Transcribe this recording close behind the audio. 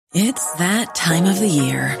It's that time of the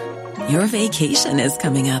year. Your vacation is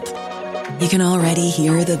coming up. You can already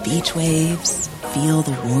hear the beach waves, feel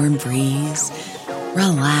the warm breeze,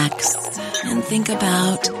 relax, and think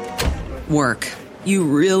about work. You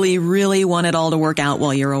really, really want it all to work out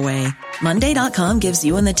while you're away. Monday.com gives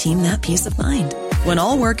you and the team that peace of mind. When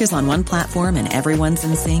all work is on one platform and everyone's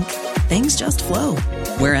in sync, things just flow.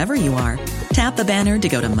 Wherever you are, tap the banner to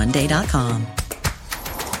go to Monday.com.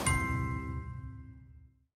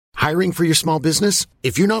 Hiring for your small business?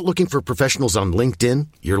 If you're not looking for professionals on LinkedIn,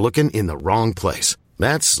 you're looking in the wrong place.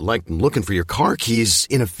 That's like looking for your car keys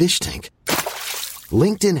in a fish tank.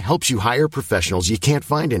 LinkedIn helps you hire professionals you can't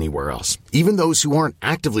find anywhere else, even those who aren't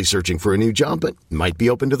actively searching for a new job but might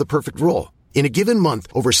be open to the perfect role. In a given month,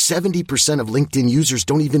 over 70% of LinkedIn users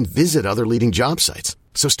don't even visit other leading job sites.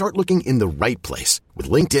 So start looking in the right place.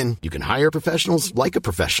 With LinkedIn, you can hire professionals like a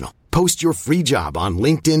professional. Post your free job on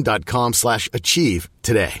linkedin.com/achieve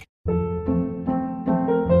today.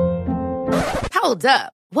 Hold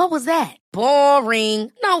up. What was that?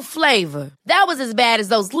 Boring. No flavor. That was as bad as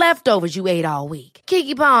those leftovers you ate all week.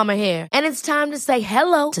 Keke Palmer here, and it's time to say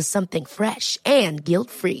hello to something fresh and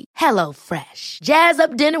guilt-free. Hello Fresh. Jazz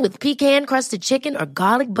up dinner with pecan-crusted chicken or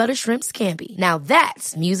garlic butter shrimp scampi. Now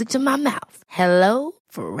that's music to my mouth. Hello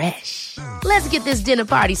Fresh. Let's get this dinner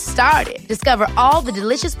party started. Discover all the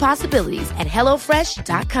delicious possibilities at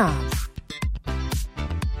HelloFresh.com.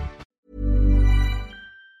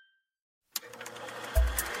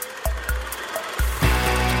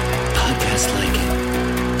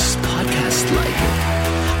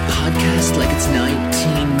 Podcast like it's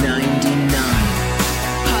 1999.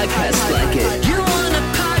 Podcast like it. You want a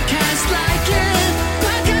podcast like it?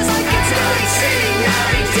 Podcast like it's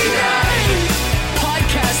 1999.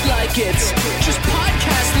 Podcast like it. Just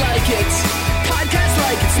podcast like it. Podcast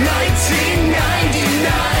like it's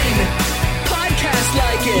 1999. Podcast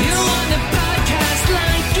like it. You want a podcast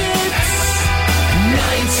like it's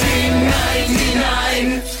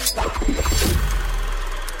 1999.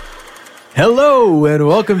 Hello and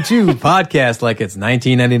welcome to Podcast Like It's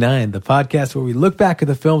 1999, the podcast where we look back at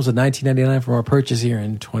the films of 1999 from our purchase here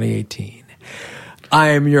in 2018. I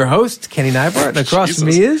am your host, Kenny Neibart, and across from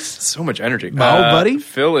me is... So much energy. Buddy.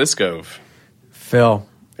 Phil Iskov. Phil.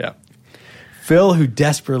 Yeah. Phil, who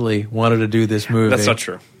desperately wanted to do this movie. That's not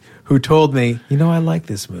true. Who told me, I like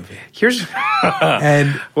this movie.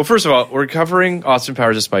 Well, first of all, we're covering Austin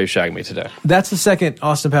Powers' The Spy Who Shagged Me today. That's the second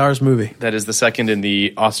Austin Powers movie. That is the second in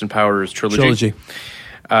the Austin Powers trilogy.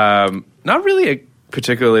 Not really a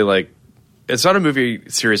particularly, it's not a movie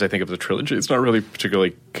series I think of the trilogy. It's not really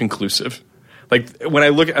particularly conclusive. When I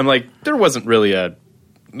look, I'm like, there wasn't really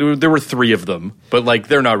there were three of them, but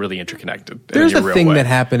they're not really interconnected. There's a thing that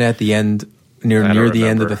happened at the end, near the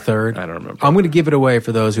end of the third. I don't remember. I'm going to give it away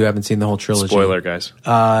for those who haven't seen the whole trilogy. Spoiler, guys.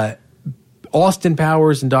 Austin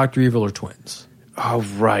Powers and Dr. Evil are twins. Oh,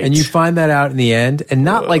 right. And you find that out in the end, and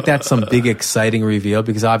not that's some big exciting reveal,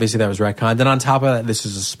 because obviously that was retconned. And on top of that, this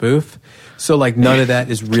is a spoof. So none of that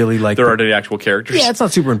is really there aren't any actual characters. Yeah, it's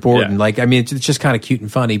not super important. Yeah. It's just kind of cute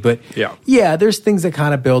and funny. But yeah, there's things that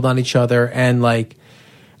kind of build on each other, and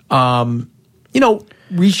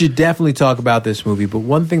we should definitely talk about this movie, but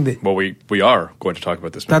one thing that... Well, we are going to talk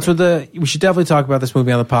about this movie. We should definitely talk about this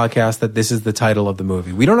movie on the podcast, that this is the title of the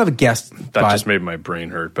movie. We don't have a guest... That just made my brain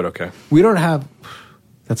hurt, but okay. We don't have...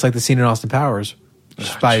 That's like the scene in Austin Powers,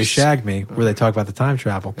 Spy Who Shagged Me, where they talk about the time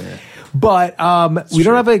travel. Yeah. But we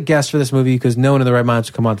don't have a guest for this movie because no one in the right mind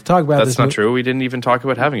should come on to talk about this. That's not true. We didn't even talk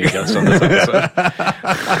about having a guest on this episode.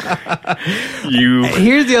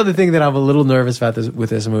 Here's the other thing that I'm a little nervous about with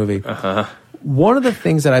this movie. Uh-huh. One of the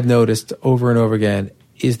things that I've noticed over and over again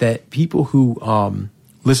is that people who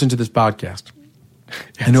listen to this podcast,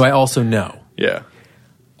 and who I also know,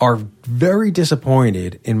 are very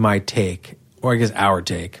disappointed in my take, or I guess our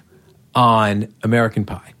take, on American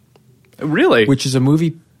Pie. Really? Which is a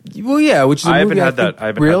movie... Well, yeah, which is a movie I haven't had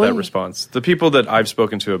that response. The people that I've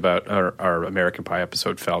spoken to about our American Pie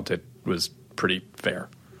episode felt it was pretty fair.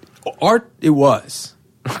 It was.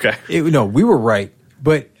 Okay. We were right.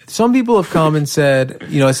 But some people have come and said,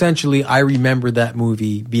 essentially, I remember that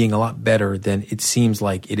movie being a lot better than it seems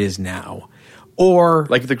like it is now. Or...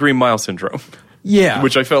 like the Green Mile syndrome. Yeah.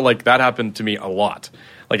 Which I felt like that happened to me a lot.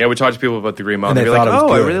 I would talk to people about the Green Mile, and they'd be like,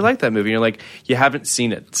 I really like that movie. And you're like, you haven't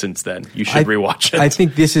seen it since then. You should rewatch it. I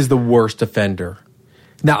think this is the worst offender.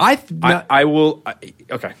 Now, I will...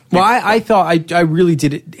 okay. Well, I thought... I really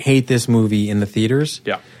did hate this movie in the theaters.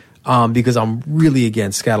 Yeah. because I'm really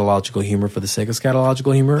against scatological humor for the sake of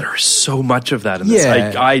scatological humor. There's so much of that in this.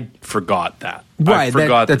 I forgot that. Right, I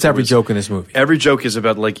forgot that's every joke in this movie. Every joke is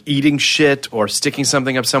about like eating shit or sticking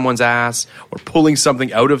something up someone's ass or pulling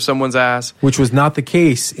something out of someone's ass. Which was not the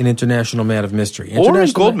case in International Man of Mystery. Or in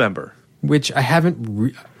Goldmember. Which I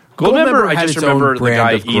haven't... Goldmember, I just remember the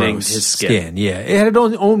guy eating his skin. Yeah, it had its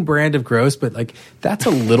own brand of gross, but like that's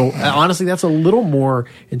a little... honestly, that's a little more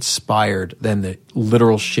inspired than the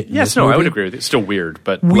literal shit in this movie. I would agree with you. It's still weird,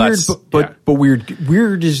 but weird, less... but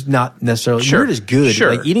weird is not necessarily... Sure. Weird is good.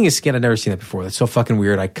 Sure. Like eating his skin, I've never seen that before. That's so fucking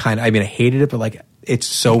weird. I hated it, but like it's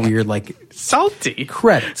so weird. Like salty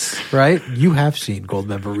credits, right? You have seen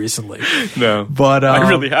Goldmember recently. No, but I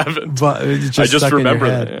really haven't. But I just remember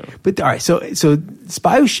that. Yeah. But all right, so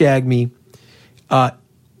Spy Who Shagged Me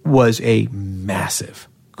was a massive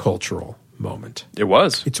cultural moment. It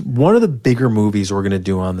was. It's one of the bigger movies we're going to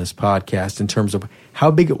do on this podcast in terms of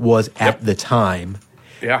how big it was at the time.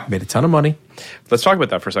 Yeah, made a ton of money. Let's talk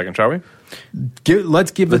about that for a second, shall we?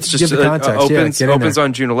 Let's give the context. Opens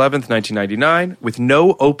on June 11th, 1999, with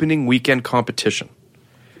no opening weekend competition.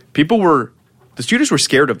 The studios were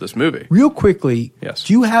scared of this movie. Real quickly, yes.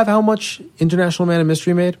 Do you have how much International Man of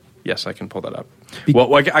Mystery made? Yes, I can pull that up.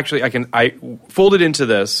 I folded into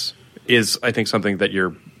this is, I think, something that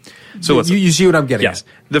you're... So you see what I'm getting at.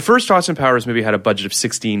 The first Austin Powers movie had a budget of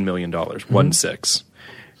 $16 million, 1.6.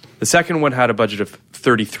 The second one had a budget of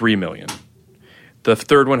 $33 million. The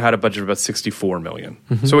third one had a budget of about $64 million.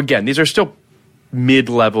 Mm-hmm. So again, these are still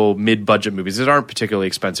mid-level, mid-budget movies. These aren't particularly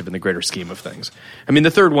expensive in the greater scheme of things. I mean,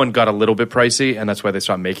 the third one got a little bit pricey, and that's why they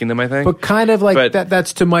stopped making them, I think. But kind of like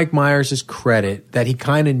that's to Mike Myers' credit, that he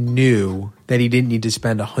kind of knew that he didn't need to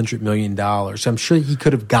spend $100 million. So I'm sure he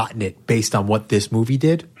could have gotten it based on what this movie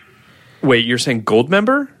did. Wait, you're saying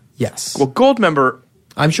Goldmember? Yes. Well, Goldmember...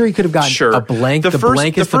 I'm sure he could have gotten a blank. The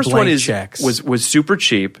first one was super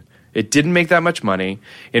cheap. It didn't make that much money.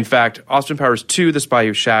 In fact, Austin Powers 2, The Spy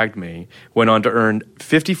Who Shagged Me, went on to earn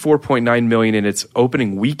 $54.9 million in its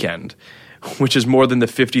opening weekend, which is more than the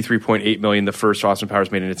 $53.8 million the first Austin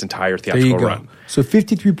Powers made in its entire theatrical run. So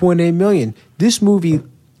 $53.8 million. This movie,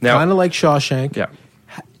 kind of like Shawshank,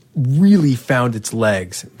 really found its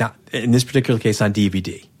legs. Now, in this particular case, on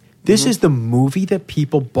DVD. This is the movie that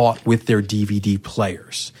people bought with their DVD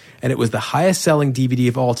players. And it was the highest selling DVD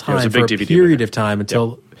of all time for a period of time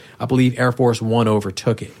until I believe Air Force One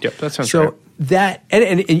overtook it. Yep, that sounds right. So that,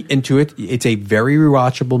 and to it, it's a very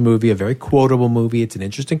rewatchable movie, a very quotable movie. It's an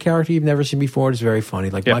interesting character you've never seen before. It's very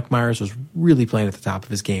funny. Like Mike Myers was really playing at the top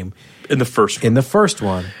of his game. In the first one. In the first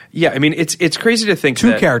one. Yeah, I mean, it's crazy to think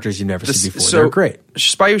Two characters you've never seen before. They're great.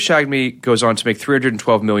 Spy Who Shagged Me goes on to make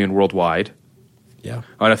 $312 million worldwide. Yeah,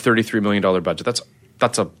 on a $33 million budget.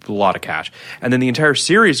 That's a lot of cash. And then the entire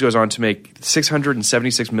series goes on to make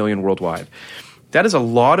 $676 million worldwide. That is a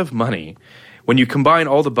lot of money. When you combine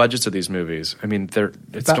all the budgets of these movies, I mean,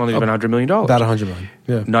 it's only even $100 million. About $100 million.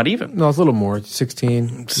 Yeah, not even. No, it's a little more. It's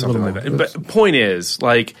 16, something like that. But point is,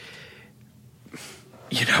 like,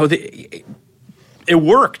 you know, it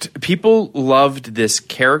worked. People loved this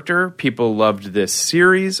character. People loved this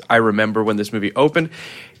series. I remember when this movie opened.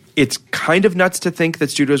 It's kind of nuts to think that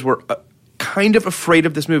studios were kind of afraid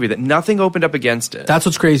of this movie, that nothing opened up against it. That's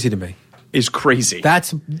what's crazy to me. Is crazy.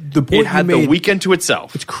 That's the point. It had the weekend to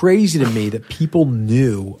itself. It's crazy to me that people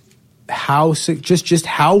knew how just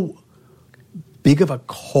how big of a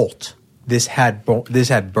cult this had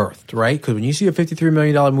birthed, right? Because when you see a $53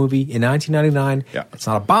 million movie in 1999, it's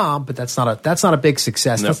not a bomb, but that's not a big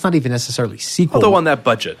success. No. That's not even necessarily sequel. Although on that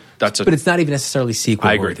budget, but it's not even necessarily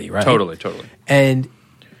sequel worthy, right? Totally. And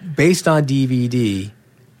based on DVD,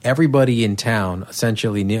 everybody in town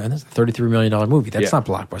essentially knew, and that's a $33 million movie. That's not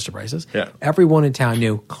blockbuster prices. Yeah. Everyone in town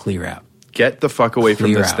knew, clear out. Get the fuck away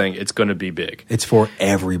from this thing. It's going to be big. It's for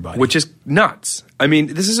everybody. Which is nuts. I mean,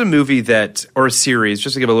 this is a movie or a series,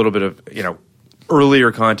 just to give a little bit of,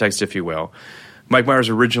 earlier context, if you will. Mike Myers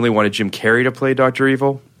originally wanted Jim Carrey to play Dr.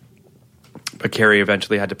 Evil, but Carrey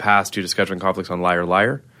eventually had to pass due to scheduling conflicts on Liar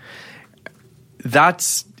Liar.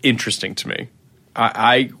 That's interesting to me.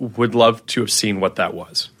 I would love to have seen what that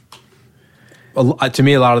was. To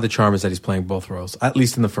me, a lot of the charm is that he's playing both roles, at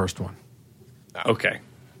least in the first one. Okay.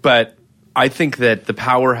 But I think that the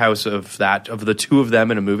powerhouse of the two of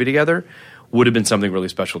them in a movie together would have been something really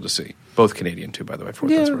special to see. Both Canadian, too, by the way. For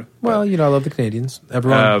what that's worth. Well, I love the Canadians.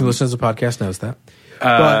 Everyone who listens to the podcast knows that.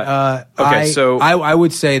 So I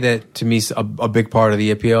would say that, to me, a big part of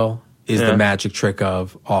the appeal is the magic trick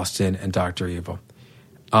of Austin and Dr. Evil.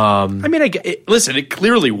 I mean, listen, it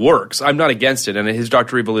clearly works. I'm not against it, and his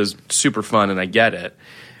Dr. Evil is super fun, and I get it.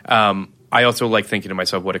 I also like thinking to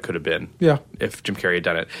myself what it could have been if Jim Carrey had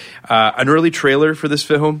done it. An early trailer for this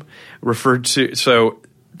film referred to... So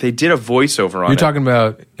they did a voiceover on it. You're talking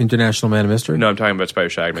about International Man of Mystery? No, I'm talking about Spy Who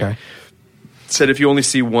Shagged Me. Okay. Said if you only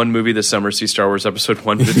see one movie this summer, see Star Wars Episode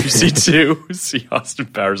 1. If you see 2, see Austin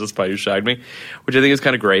Powers as Spy Who Shagged Me, which I think is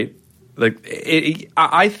kind of great. Like,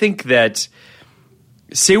 I think that...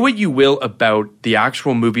 Say what you will about the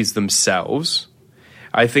actual movies themselves...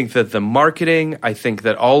 I think that the marketing, I think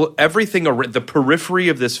that everything, the periphery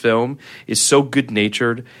of this film is so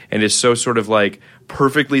good-natured and is so sort of like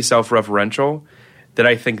perfectly self-referential that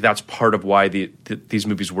I think that's part of why these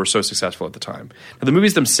movies were so successful at the time. Now, the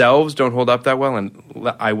movies themselves don't hold up that well, and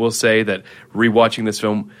I will say that rewatching this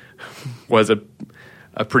film was a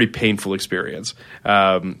pretty painful experience.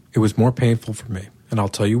 It was more painful for me, and I'll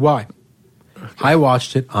tell you why. I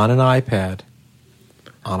watched it on an iPad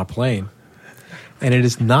on a plane. And it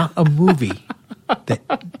is not a movie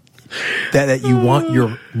that you want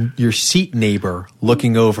your seat neighbor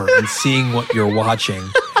looking over and seeing what you're watching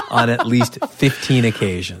on at least 15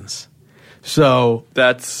 occasions. So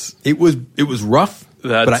it was rough.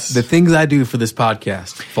 But the things I do for this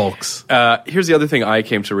podcast, folks. Here's the other thing I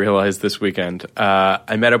came to realize this weekend.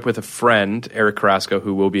 I met up with a friend, Eric Carrasco,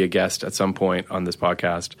 who will be a guest at some point on this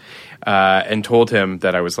podcast, and told him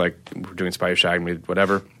that I was like, we're doing Spy Who Shagged Me,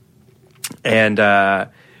 whatever. And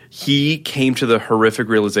he came to the horrific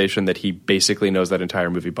realization that he basically knows that entire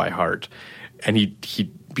movie by heart. And he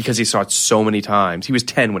because he saw it so many times. He was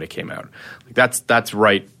 10 when it came out. Like that's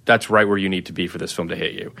right where you need to be for this film to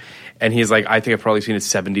hit you. And he's like, I think I've probably seen it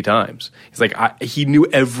 70 times. He's like, he knew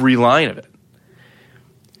every line of it.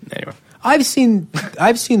 Anyway, I've seen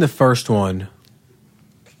the first one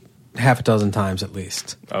half a dozen times at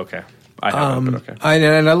least. Okay, I haven't, but okay.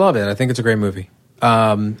 And I love it. I think it's a great movie.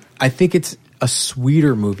 I think it's a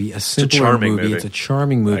sweeter movie, a simpler movie. It's a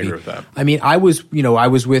charming movie. I agree with that. I mean, I was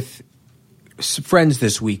with friends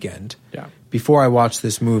this weekend before I watched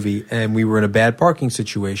this movie, and we were in a bad parking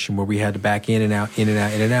situation where we had to back in and out,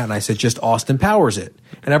 and I said, just Austin Powers it.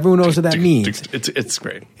 And everyone knows what that means. It's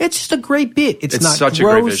great. It's just a great bit. It's not such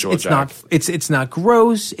gross. A great visual, it's not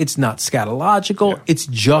gross. It's not scatological. Yeah. It's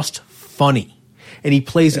just funny. And he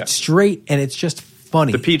plays it straight, and it's just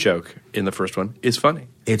funny. The pee joke in the first one is funny.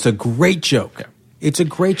 It's a great joke. Yeah. It's a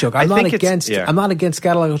great joke. I'm not against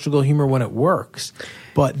scatological humor when it works,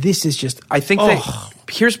 but this is just. I think that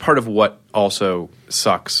here's part of what also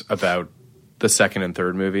sucks about the second and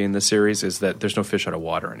third movie in the series is that there's no fish out of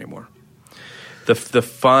water anymore. The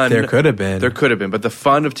fun there could have been, but the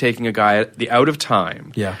fun of taking a guy out of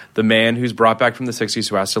time, the man who's brought back from the 60s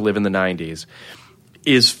who has to live in the 90s.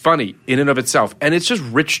 Is funny in and of itself. And it's just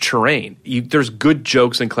rich terrain. There's good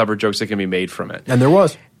jokes and clever jokes that can be made from it. And there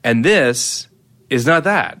was. And this is not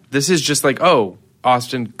that. This is just like, oh,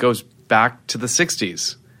 Austin goes back to the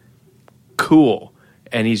 60s. Cool.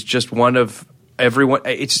 And he's just one of everyone.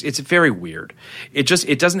 It's very weird. It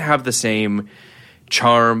doesn't have the same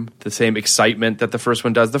charm, the same excitement that the first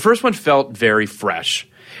one does. The first one felt very fresh.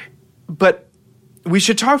 But we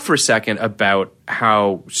should talk for a second about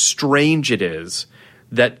how strange it is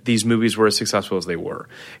that these movies were as successful as they were.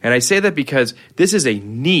 And I say that because this is a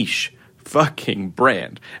niche fucking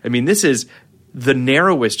brand. I mean, this is the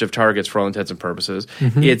narrowest of targets for all intents and purposes.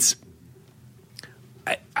 Mm-hmm. It's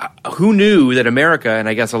who knew that America, and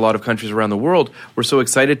I guess a lot of countries around the world, were so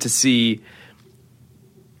excited to see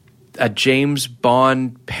a James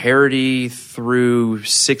Bond parody through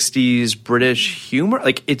 60s British humor?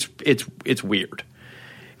 Like, it's weird.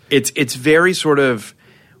 It's very sort of,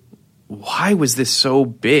 why was this so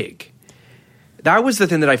big? That was the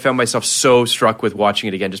thing that I found myself so struck with watching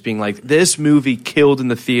it again, just being like, this movie killed in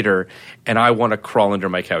the theater, and I want to crawl under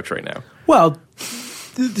my couch right now. Well,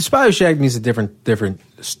 the Spy Who Shagged Me is a different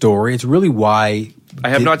story. It's really why... I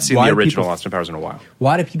have not seen the original Austin Powers in a while.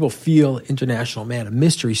 Why do people feel International Man of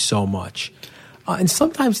Mystery so much? And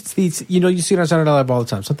sometimes it's these, you see it on Saturday Night Live all the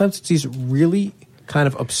time. Sometimes it's these really kind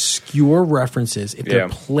of obscure references, if they're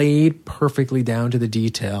played perfectly down to the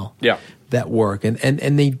detail, that work. And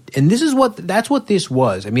that's what this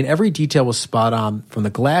was. I mean, every detail was spot on, from the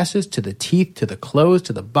glasses to the teeth to the clothes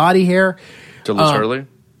to the body hair. To Liz Hurley?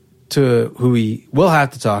 To who we will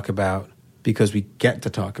have to talk about, because we get to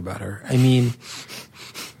talk about her. I mean,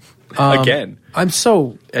 again, I'm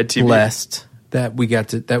so blessed that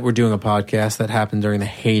we're doing a podcast that happened during the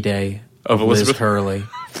heyday of Liz Hurley.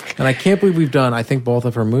 And I can't believe we've done, I think, both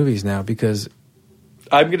of her movies now, because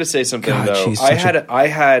I'm going to say something, though. She's I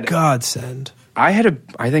had godsend. I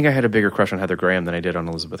think I had a bigger crush on Heather Graham than I did on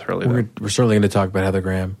Elizabeth Hurley. We're certainly going to talk about Heather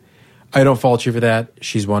Graham. I don't fault you for that.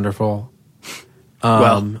 She's wonderful.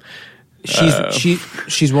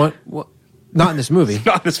 She's one. Well, Not in this movie.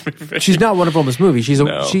 Not in this movie. She's not wonderful in this movie. She's a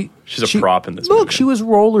prop in this movie. Look, she was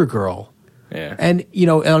Roller Girl. Yeah. And, in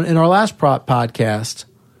our last podcast,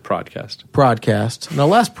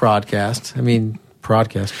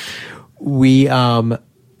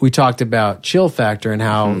 we talked about Chill Factor and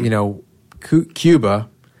how, Cuba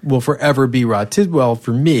will forever be Rod Tidwell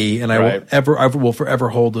for me, and I will forever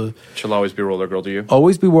hold a... She'll always be Roller Girl to you?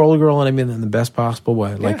 Always be Roller Girl, and I mean in the best possible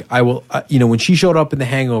way. Yeah. Like, I will... when she showed up in The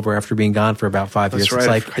Hangover after being gone for about 5 years,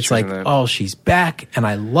 it's like, oh, she's back, and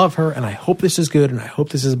I love her, and I hope this is good, and I hope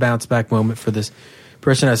this is a bounce-back moment for this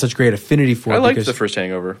person I have such great affinity for. I liked the first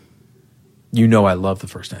Hangover. I love the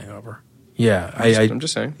first Hangover. Yeah. I'm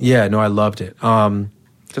just saying. Yeah, no, I loved it.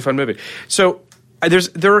 It's a fun movie. So...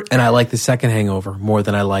 and I like the second Hangover more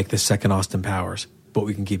than I like the second Austin Powers, but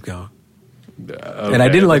we can keep going. Okay, and I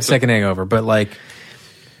didn't like second Hangover, but like,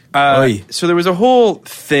 so there was a whole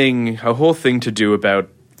thing to do about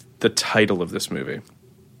the title of this movie.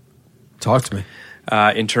 Talk to me.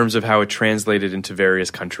 In terms of how it translated into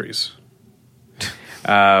various countries.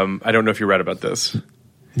 I don't know if you read about this.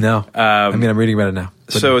 No. I'm reading about it now.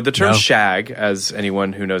 So the term shag, as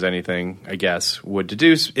anyone who knows anything, I guess, would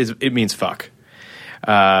deduce, it means fuck.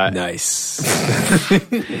 Nice.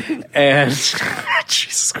 And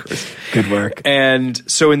Jesus Christ, good work. And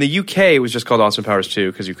so in the UK, it was just called Austin Powers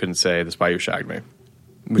 2 because you couldn't say The Spy Who Shagged Me.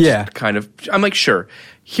 Which kind of, I'm like, sure.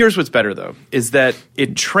 Here's what's better though, is that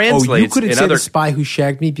it translates. You couldn't say The Spy Who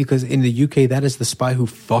Shagged Me because in the UK that is The Spy Who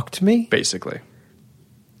Fucked Me. Basically,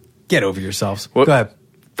 get over yourselves. Well, go ahead.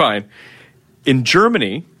 Fine. In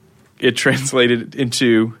Germany, it translated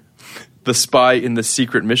into The Spy in the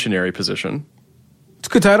Secret Missionary Position. It's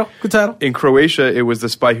a good title. Good title. In Croatia, it was The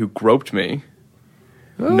Spy Who Groped Me.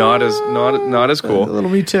 Not as cool. A little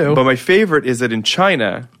Me Too. But my favorite is that in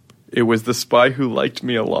China, it was The Spy Who Liked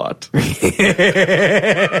Me a Lot. Which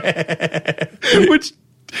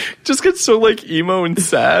just gets so like emo and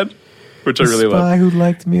sad, which I really love. The Spy Who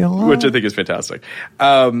Liked Me a Lot. Which I think is fantastic.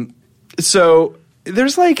 So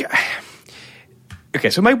there's like... Okay,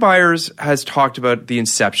 so Mike Myers has talked about the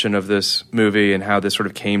inception of this movie and how this sort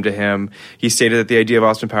of came to him. He stated that the idea of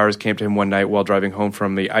Austin Powers came to him one night while driving home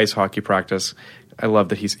from the ice hockey practice. I love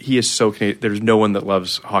that he is so Canadian. There's no one that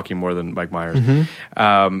loves hockey more than Mike Myers.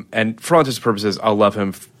 Mm-hmm. And for all intents and purposes, I'll love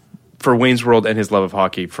him for Wayne's World and his love of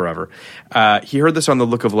hockey forever. He heard this on The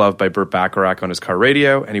Look of Love by Burt Bacharach on his car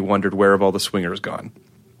radio, and he wondered where have all the swingers gone.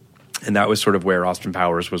 And that was sort of where Austin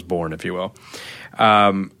Powers was born, if you will.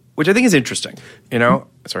 Which I think is interesting,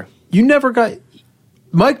 Sorry. You never got...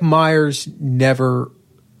 Mike Myers never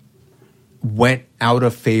went out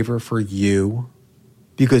of favor for you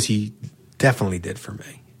because he definitely did for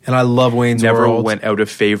me. And I love Wayne's World. Never went out of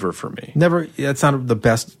favor for me. Never... That's not the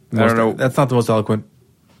best... I don't know. That's not the most eloquent...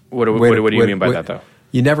 What do you mean by that, though?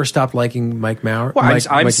 You never stopped liking Mike Myers? Well,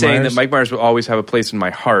 I'm saying that Mike Myers will always have a place in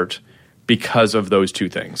my heart because of those two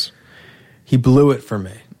things. He blew it for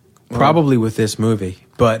me. Probably with this movie,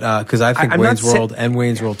 but because I think Wayne's World and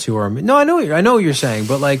Wayne's World 2 are... No, I know what you're saying,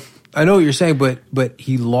 but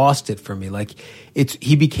he lost it for me. Like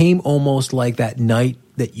he became almost like that night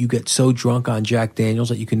that you get so drunk on Jack Daniels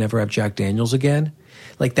that you can never have Jack Daniels again.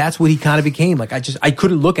 Like that's what he kind of became. Like I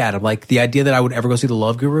couldn't look at him. Like the idea that I would ever go see The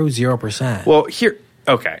Love Guru, 0%. Well,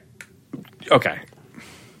 okay,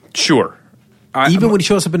 sure. Even when he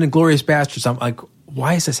shows up in Inglourious Basterds, I'm like,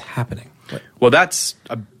 why is this happening? Well, that's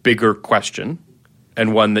a bigger question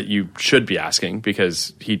and one that you should be asking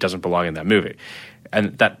because he doesn't belong in that movie.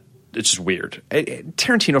 And that it's just weird.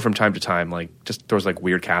 Tarantino from time to time just throws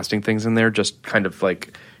weird casting things in there, just kind of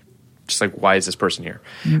why is this person here?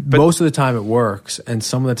 But most of the time it works, and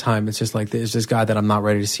some of the time it's just there's this guy that I'm not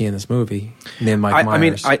ready to see in this movie named Mike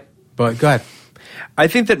Myers. But go ahead. I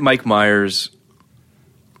think that Mike Myers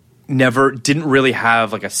didn't really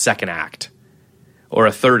have a second act. Or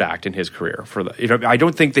a third act in his career I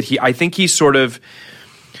don't think that I think he's sort of,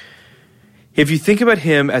 if you think about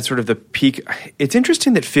him at sort of the peak, it's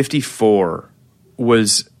interesting that 54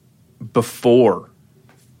 was before,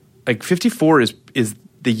 54 is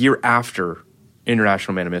the year after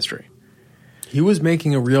International Man of Mystery. He was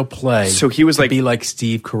making a real play. So he was to be like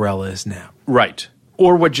Steve Carell is now. Right.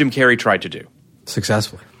 Or what Jim Carrey tried to do.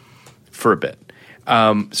 Successfully. For a bit.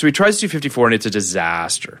 So he tries to do 54 and it's a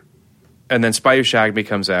disaster. And then Spy Who Shagged Me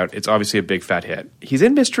comes out. It's obviously a big fat hit. He's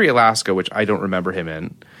in Mystery Alaska, which I don't remember him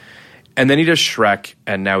in. And then he does Shrek,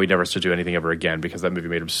 and now he never has to do anything ever again because that movie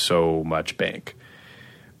made him so much bank.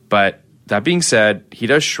 But that being said, he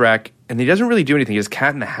does Shrek, and he doesn't really do anything. He does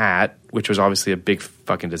Cat in the Hat, which was obviously a big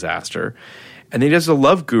fucking disaster. And then he does The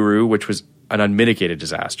Love Guru, which was an unmitigated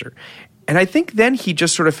disaster. And I think then he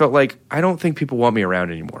just sort of felt like, I don't think people want me around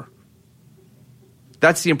anymore.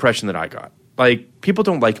 That's the impression that I got. Like, people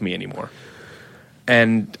don't like me anymore.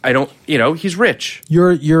 And I don't, he's rich.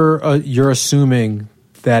 You're assuming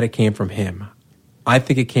that it came from him. I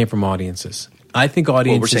think it came from audiences. I think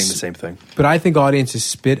audiences. Well, we're saying the same thing. But I think audiences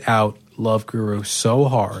spit out Love Guru so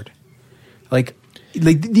hard. Like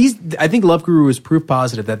these, I think Love Guru is proof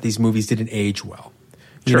positive that these movies didn't age well.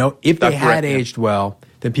 Sure. If they had aged well,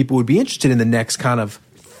 then people would be interested in the next kind of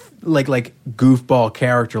like goofball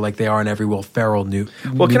character like they are in every Will Ferrell new.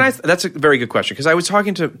 Well, that's a very good question, because I was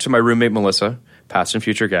talking to my roommate Melissa, past and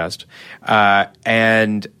future guest,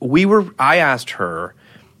 and I asked her,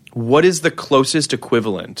 what is the closest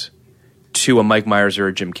equivalent to a Mike Myers or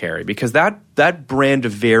a Jim Carrey? Because that brand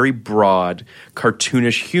of very broad,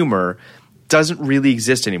 cartoonish humor doesn't really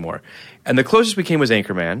exist anymore. And the closest we came was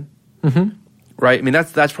Anchorman, right? I mean,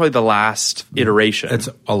 that's probably the last iteration. It's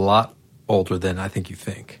a lot older than I think you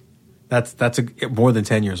think. That's more than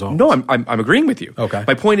 10 years old. No, I'm agreeing with you. Okay.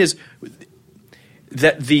 My point is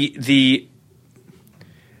that the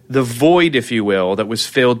void, if you will, that was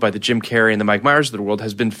filled by the Jim Carrey and the Mike Myers of the world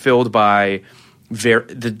has been filled by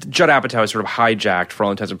the Judd Apatow has sort of hijacked, for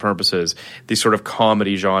all intents and purposes, the sort of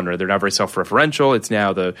comedy genre. They're now very self-referential. It's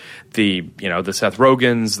now the Seth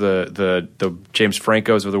Rogans, the James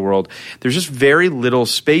Francos of the world. There's just very little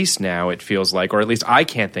space now, it feels like, or at least I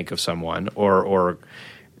can't think of someone or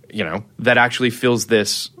that actually fills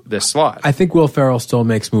this slot. I think Will Ferrell still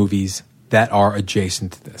makes movies that are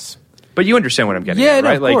adjacent to this. But you understand what I'm getting at,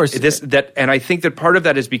 right? Yeah, of course. And I think that part of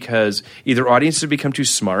that is because either audiences have become too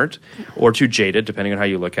smart or too jaded, depending on how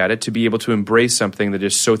you look at it, to be able to embrace something that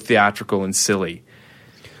is so theatrical and silly.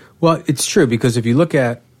 Well, it's true, because if you look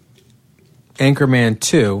at Anchorman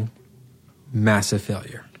 2, massive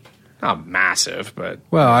failure. Not massive, but...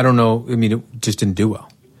 Well, I don't know. I mean, it just didn't do well.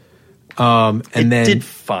 It did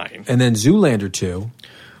fine. And then Zoolander 2,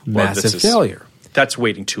 massive failure. That's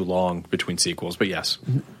waiting too long between sequels, but yes.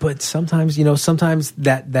 But sometimes,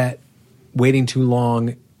 that waiting too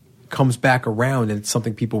long comes back around, and it's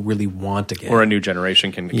something people really want again. Or a new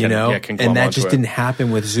generation can and that just didn't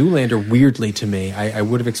happen with Zoolander, weirdly to me. I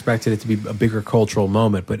would have expected it to be a bigger cultural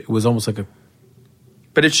moment, but it was almost like a...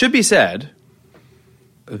 But it should be said,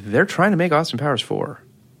 they're trying to make Austin Powers 4.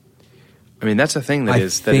 I mean, that's a thing that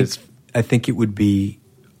is... I think it would be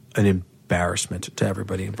an embarrassment to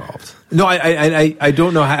everybody involved. No, I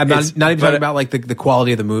don't know how. I'm not even talking about like the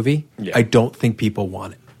quality of the movie. Yeah. I don't think people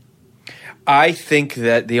want it. I think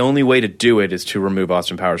that the only way to do it is to remove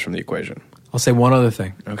Austin Powers from the equation. I'll say one other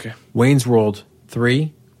thing. Okay. Wayne's World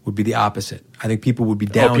 3 would be the opposite. I think people would be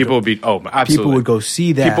down. Absolutely. People would go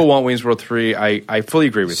see that. People want Wayne's World 3. I fully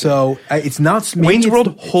agree with you. So it's not... Wayne's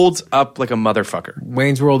World holds up like a motherfucker.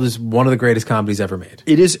 Wayne's World is one of the greatest comedies ever made.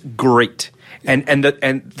 It is great. And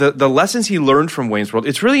the lessons he learned from Wayne's World,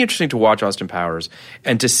 it's really interesting to watch Austin Powers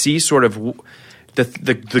and to see sort of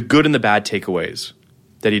the good and the bad takeaways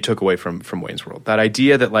that he took away from Wayne's World. That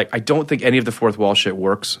idea that, like, I don't think any of the fourth wall shit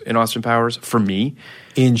works in Austin Powers for me.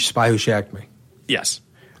 In Spy Who Shagged Me. Yes.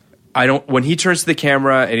 I don't. When he turns to the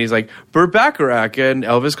camera and he's like, Burt Bacharach and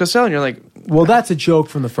Elvis Costello, and you're like... Well, that's a joke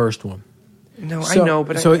from the first one. No, I know,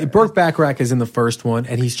 but... So Burt Bacharach is in the first one,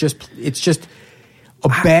 and it's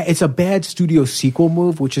a bad studio sequel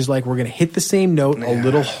move, which is like, we're going to hit the same note a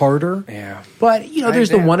little harder. Yeah. But, there's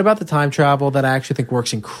the one about the time travel that I actually think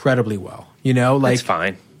works incredibly well. It's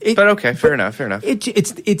fine. But okay, fair enough.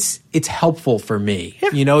 It's helpful for me.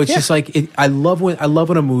 Yeah. It's just like, I love when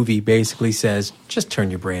a movie basically says, just turn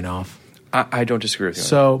your brain off. I don't disagree with you.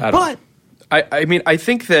 So, but... I mean, I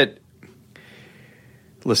think that...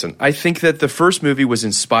 Listen, I think that the first movie was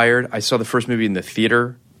inspired. I saw the first movie in the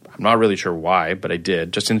theater. I'm not really sure why, but I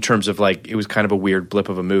did. Just in terms of, like, it was kind of a weird blip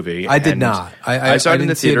of a movie. I did not. I saw it in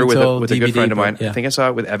the theater with a good friend of mine. Yeah. I think I saw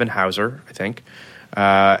it with Evan Hauser, I think.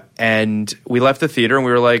 And we left the theater and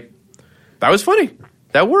we were like, that was funny.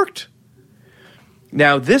 That worked.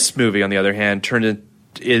 Now, this movie, on the other hand,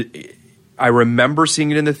 I remember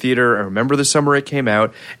seeing it in the theater. I remember the summer it came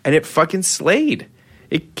out, and it fucking slayed.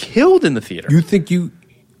 It killed in the theater. You think you...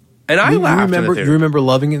 And I laughed in the theater. You remember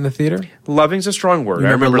loving it in the theater? Loving's a strong word.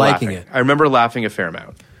 I remember liking it. I remember laughing a fair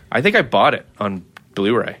amount. I think I bought it on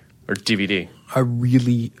Blu-ray or DVD. I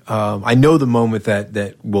really... I know the moment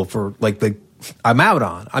that will for like the... I'm out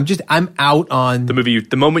on. I'm out on the movie.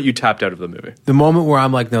 The moment you tapped out of the movie. The moment where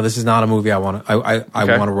I'm like, no, this is not a movie I want to. I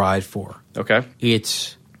want to ride for. Okay.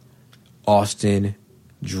 It's Austin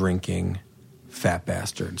drinking fat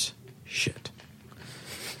bastards shit.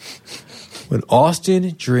 When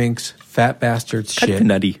Austin drinks fat bastards shit,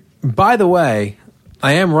 nutty. By the way,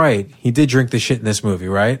 I am right. He did drink the shit in this movie,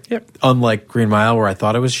 right? Yep. Unlike Green Mile, where I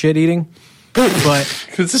thought it was shit eating. But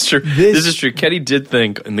this is true. This is true. Kenny did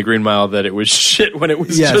think in The Green Mile that it was shit when it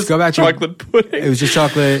was just chocolate pudding. It was just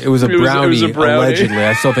chocolate. It was a brownie. Allegedly,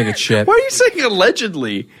 I still think it's shit. Why are you saying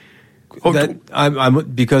allegedly?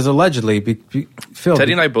 I'm because allegedly, Phil.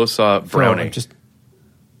 Teddy and I both saw brownie. Phil, I'm just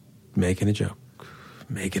making a joke.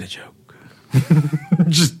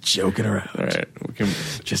 Just joking around. All right, we can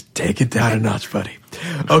just take it down a notch, buddy.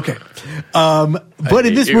 Okay, but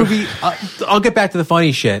in this movie, I'll get back to the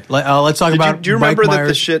funny shit. Let's talk about. Do you remember Mike Myers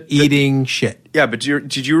the shit eating shit? Yeah, but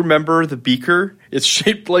did you remember the beaker? It's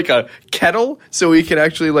shaped like a kettle, so we can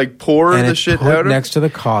actually like pour and the shit put out next to the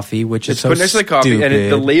coffee, which is so put next to the coffee, stupid.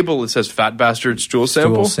 and the label it says "Fat Bastard Stool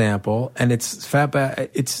Sample." And it's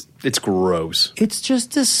it's gross. It's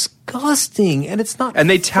just disgusting, and it's not. And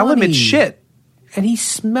they tell him it's shit. And he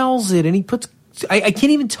smells it, and he puts. I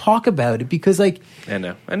can't even talk about it because, like, I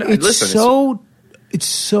know. It's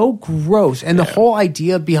so gross, and the whole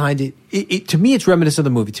idea behind it, to me, it's reminiscent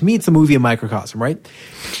of the movie. To me, it's the movie in microcosm, right?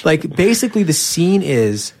 Like, basically, the scene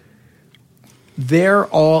is they're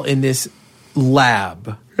all in this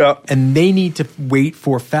lab, and they need to wait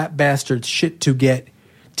for Fat Bastard's shit to get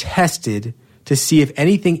tested to see if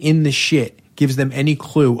anything in the shit gives them any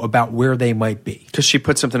clue about where they might be. Because she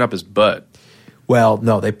put something up his butt. Well,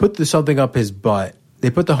 no, they put something up his butt. They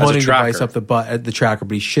put the honing device up the butt at the tracker,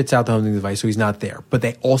 but he shits out the honing device, so he's not there. But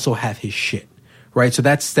they also have his shit, right? So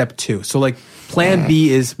that's step 2. So, like, plan B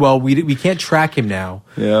is, well, we can't track him now.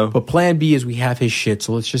 Yeah. But plan B is we have his shit,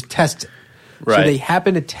 so let's just test it. Right. So they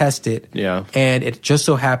happen to test it. Yeah. And it just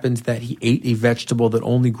so happens that he ate a vegetable that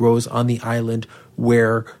only grows on the island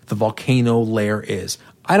where the volcano lair is.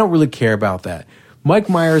 I don't really care about that. Mike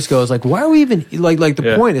Myers goes like, why are we even like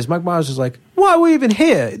the point is Mike Myers is like, why are we even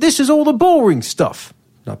here? This is all the boring stuff.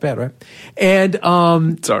 Not bad, right? And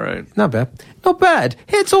it's all right. Not bad. Not bad.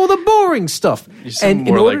 It's all the boring stuff. You sound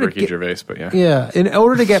more like Ricky Gervais, but yeah. Yeah. In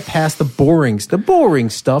order to get past the boring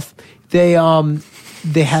stuff, they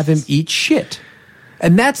have him eat shit.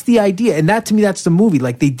 And that's the idea. And that to me, that's the movie.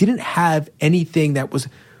 Like they didn't have anything that was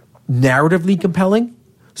narratively compelling.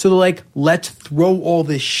 So they're like, let's throw all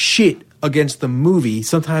this shit against the movie,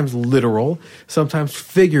 sometimes literal, sometimes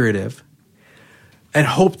figurative, and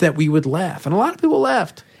hope that we would laugh. And a lot of people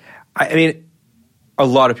laughed. I mean, a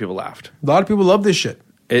lot of people laughed. A lot of people love this shit.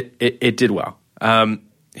 It did well.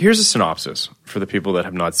 Here's a synopsis for the people that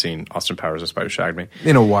have not seen Austin Powers: The Spider Shagged Me.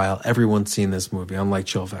 In a while, everyone's seen this movie, unlike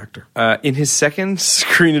Chill Factor. In his second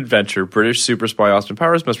screen adventure, British super spy Austin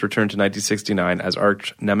Powers must return to 1969 as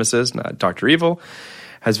arch nemesis, Dr. Evil,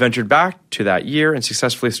 has ventured back to that year and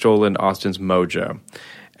successfully stolen Austin's mojo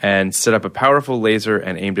and set up a powerful laser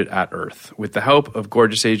and aimed it at Earth. With the help of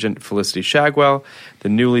gorgeous agent Felicity Shagwell, the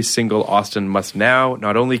newly single Austin must now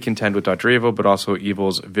not only contend with Dr. Evil, but also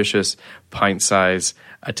Evil's vicious, pint-sized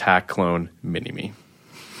attack clone, Mini-Me.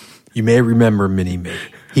 You may remember Mini-Me.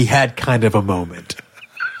 He had kind of a moment.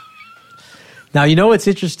 Now, you know what's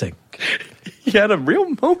interesting? He had a real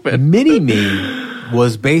moment. Mini-Me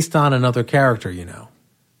was based on another character, you know.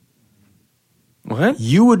 What?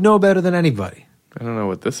 You would know better than anybody. I don't know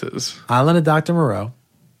what this is. Island of Dr. Moreau.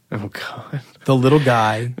 Oh, God. The little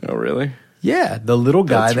guy. Oh, really? Yeah, the little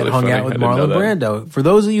guy that hung out with Marlon Brando. For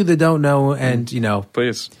those of you that don't know, and, you know.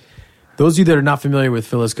 Please. Those of you that are not familiar with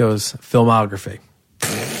Philosco's filmography.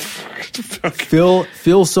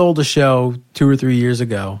 Phil sold a show 2 or 3 years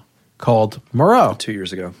ago called Moreau. 2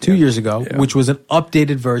 years ago. 2 years ago, which was an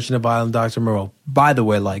updated version of Island of Dr. Moreau. By the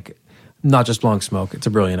way, like, not just blowing smoke. It's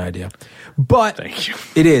a brilliant idea. But thank you.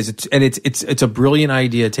 It is. It's a brilliant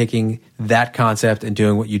idea taking that concept and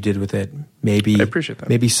doing what you did with it. Maybe I appreciate that.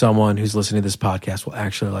 Maybe someone who's listening to this podcast will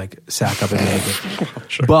actually like sack up and make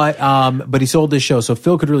it. Sure. But he sold this show, so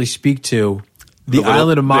Phil could really speak to the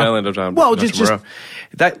Island of Moreau. The Island of Dr. Moreau.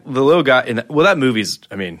 That the little guy in that movie's.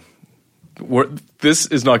 I mean, this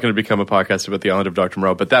is not going to become a podcast about the Island of Dr.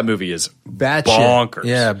 Moreau, but that movie is bonkers.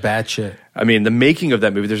 Yeah, batshit. I mean, the making of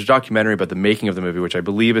that movie, there's a documentary about the making of the movie, which I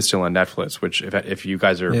believe is still on Netflix, which if you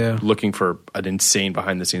guys are looking for an insane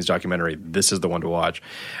behind-the-scenes documentary, this is the one to watch.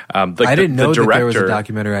 I didn't know that there was a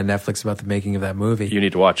documentary on Netflix about the making of that movie. You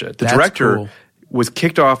need to watch it. The director was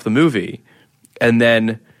kicked off the movie and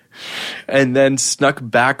then snuck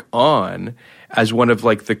back on as one of,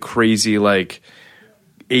 like, the crazy, like,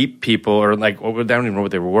 ape people, or, like, I don't even know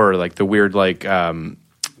what they were, like, the weird, like, the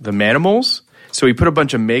Manimals. So he put a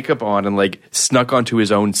bunch of makeup on and, like, snuck onto his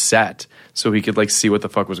own set so he could, like, see what the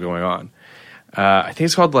fuck was going on. I think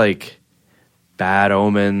it's called, like, Bad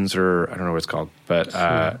Omens, or I don't know what it's called.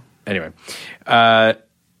 But anyway.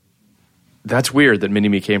 That's weird that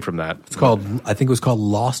Mini-Me came from that. I think it was called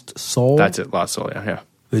Lost Soul. That's it, Lost Soul, yeah.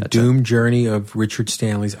 The Doomed Journey of Richard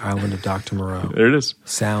Stanley's Island of Dr. Moreau. There it is.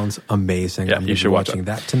 Sounds amazing. Yeah, I'm you should watch watching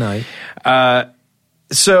that tonight.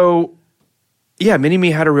 So, yeah, Mini-Me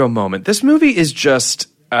had a real moment. This movie is just,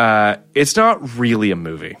 it's not really a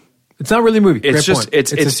movie. It's not really a movie. It's just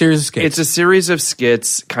it's a series of skits. It's a series of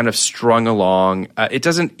skits kind of strung along. It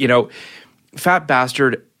doesn't, Fat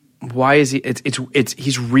Bastard. Why is he?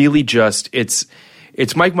 He's really just it's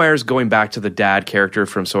Mike Myers going back to the dad character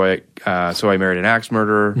from So I Married an Axe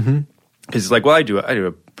Murderer. Mm-hmm. He's like, well, I do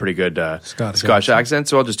a pretty good Scottish accent,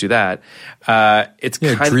 so I'll just do that. It's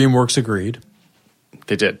DreamWorks agreed.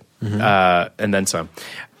 They did, and then some.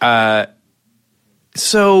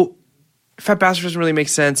 So. Fat Bastard doesn't really make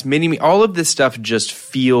sense. Mini-Me, all of this stuff just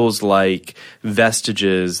feels like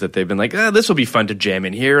vestiges that they've been like, this will be fun to jam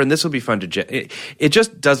in here, and this will be fun to jam. It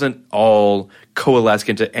just doesn't all coalesce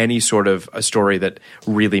into any sort of a story that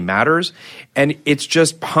really matters, and it's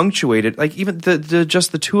just punctuated, like even the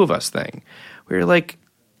just the two of us thing, where you're like,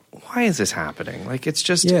 why is this happening? Like it's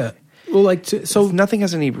just Well, so nothing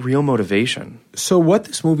has any real motivation. So what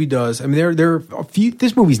this movie does, I mean, there are a few.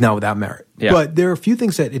 This movie's not without merit, but there are a few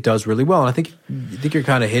things that it does really well, and I think you're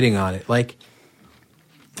kind of hitting on it. Like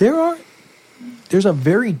there's a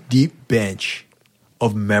very deep bench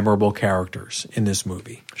of memorable characters in this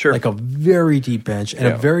movie. Sure, like a very deep bench, and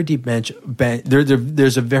a very deep bench.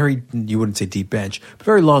 There's a very, you wouldn't say deep bench, but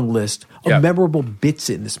very long list of memorable bits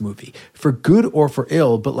in this movie, for good or for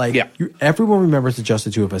ill. But everyone remembers the Just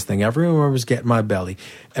the Two of Us thing. Everyone remembers Get in My Belly.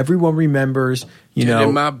 Everyone remembers, Get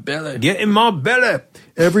in My Belly. Get in My Belly.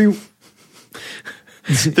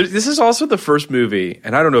 This is also the first movie,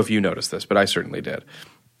 and I don't know if you noticed this, but I certainly did.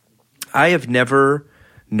 I have never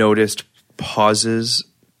noticed pauses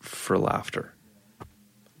for laughter.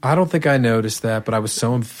 I don't think I noticed that, but I was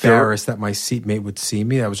so embarrassed that my seatmate would see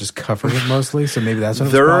me. I was just covering it mostly, so maybe that's what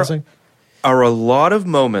I was pausing. There are a lot of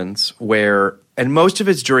moments where, and most of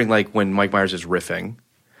it's during like when Mike Myers is riffing,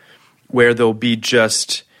 where there'll be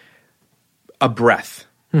just a breath,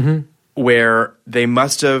 where they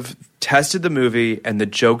must have tested the movie and the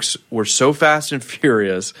jokes were so fast and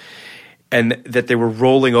furious and that they were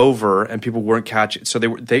rolling over and people weren't catching. So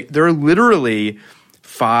there are literally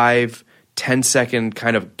 5-10 second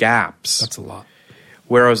kind of gaps. That's a lot.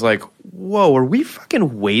 Where I was like, whoa, are we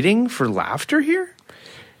fucking waiting for laughter here?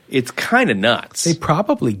 It's kind of nuts. They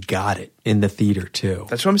probably got it in the theater too.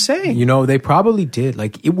 That's what I'm saying. They probably did.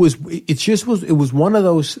 Like it was one of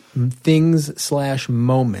those things /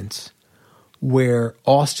 moments where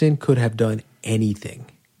Austin could have done anything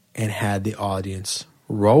and had the audience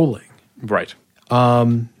rolling. Right.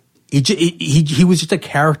 He was just a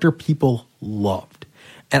character people loved.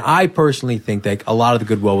 And I personally think that a lot of the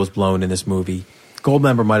goodwill was blown in this movie.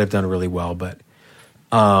 Goldmember might have done really well, but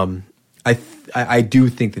I do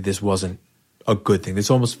think that this wasn't a good thing.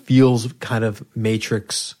 This almost feels kind of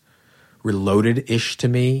Matrix Reloaded-ish to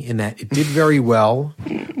me in that it did very well,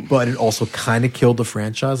 but it also kind of killed the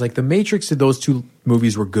franchise. Like the Matrix, if those two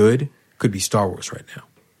movies were good, could be Star Wars right now.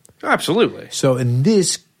 Absolutely. So in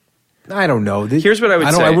this, I don't know. Here's what I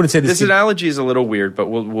would say. I wouldn't say this analogy is a little weird, but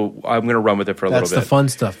I'm going to run with it for a little bit. That's the fun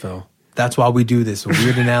stuff, Phil. That's why we do this,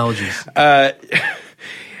 weird analogies.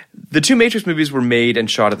 The two Matrix movies were made and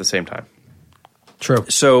shot at the same time. True.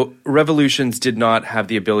 So Revolutions did not have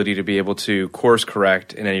the ability to be able to course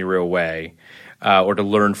correct in any real way, or to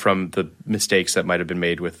learn from the mistakes that might have been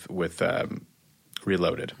made with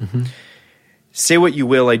Reloaded. Mm-hmm. Say what you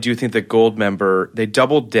will, I do think that Goldmember, they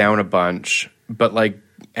doubled down a bunch, but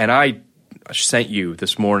and I sent you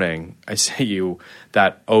this morning, I sent you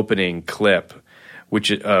that opening clip, which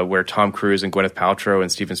where Tom Cruise and Gwyneth Paltrow and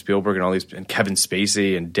Steven Spielberg and all these, and Kevin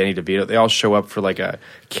Spacey and Danny DeVito, they all show up for like a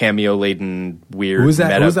cameo-laden weird. Who was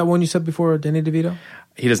that? Who was that one you said before? Danny DeVito?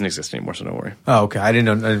 He doesn't exist anymore, so don't worry. Oh, okay. I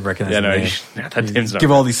didn't recognize. Yeah, him. That name's not.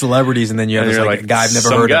 Give all these celebrities, and then you have this like guy I've never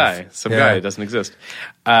heard of. Some guy that doesn't exist.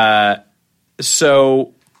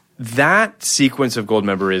 So that sequence of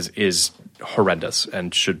Goldmember is horrendous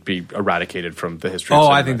and should be eradicated from the history of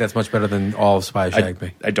cinema. I think that's much better than all of Spy Shagged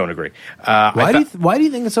Me. I don't agree. Why do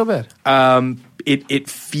you think it's so bad? It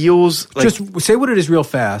feels like... Just say what it is real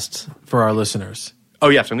fast for our listeners. Oh,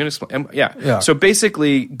 yeah. So I'm going to explain. Yeah. So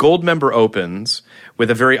basically, Goldmember opens with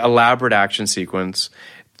a very elaborate action sequence,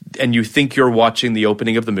 and you think you're watching the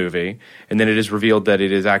opening of the movie, and then it is revealed that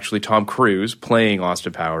it is actually Tom Cruise playing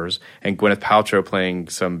Austin Powers and Gwyneth Paltrow playing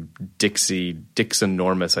some Dixie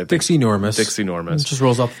Normus, I think. Dixie Normus. It just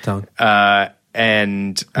rolls off the tongue.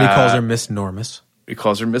 And he calls her Miss Normus. He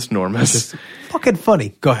calls her Miss Normus. Which is fucking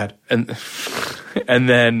funny. Go ahead. And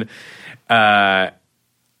then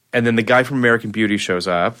the guy from American Beauty shows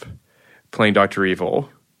up playing Dr. Evil.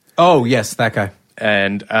 Oh, yes, that guy.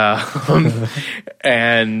 And and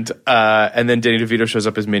then Danny DeVito shows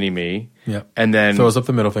up as Mini-Me. Yep. And then throws up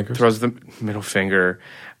the middle finger.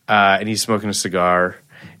 And he's smoking a cigar.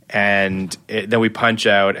 And then we punch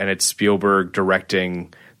out, and it's Spielberg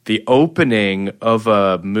directing the opening of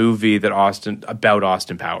a movie about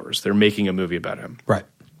Austin Powers. They're making a movie about him. Right.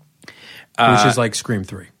 Which is like Scream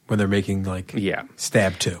 3, when they're making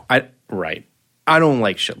Stab 2. Right. I don't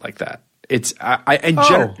like shit like that. I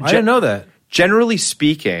didn't know that. Generally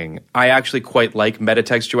speaking, I actually quite like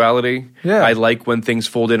metatextuality. Yeah. I like when things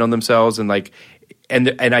fold in on themselves, and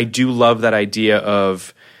I do love that idea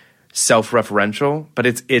of self-referential, but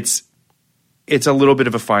it's a little bit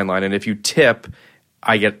of a fine line, and if you tip,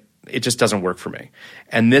 it just doesn't work for me.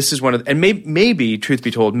 And this is maybe, truth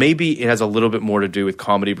be told, maybe it has a little bit more to do with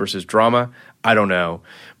comedy versus drama. I don't know.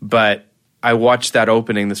 But I watched that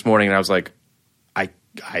opening this morning, and I was like,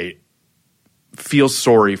 I feel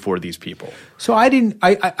sorry for these people. So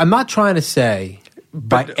I'm not trying to say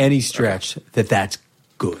by any stretch that that's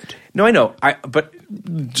good. No, I know. But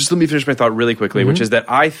just let me finish my thought really quickly, which is that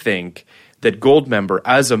I think that Goldmember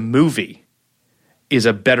as a movie is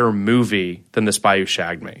a better movie than The Spy Who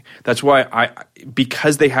Shagged Me. That's why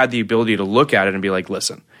because they had the ability to look at it and be like,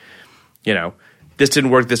 listen, this didn't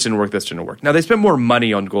work, this didn't work, this didn't work. Now, they spent more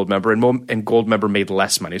money on Goldmember, and Goldmember made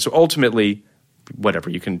less money. So ultimately, whatever,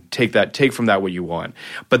 you can take from that what you want.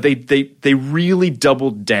 But they really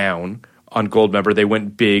doubled down on Goldmember. They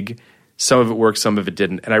went big. Some of it worked, some of it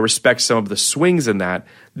didn't. And I respect some of the swings in that.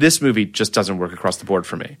 This movie just doesn't work across the board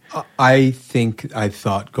for me. I think the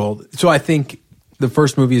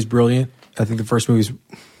first movie is brilliant. I think the first movie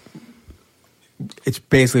it's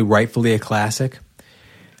basically rightfully a classic.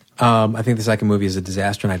 I think the second movie is a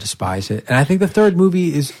disaster, and I despise it. And I think the third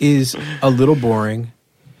movie is a little boring,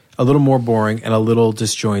 a little more boring, and a little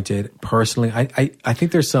disjointed. Personally, I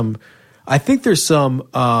think there's some. I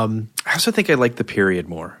also think I like the period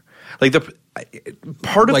more. Like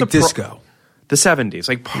part of disco, the 70s.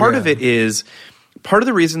 Like part of it is part of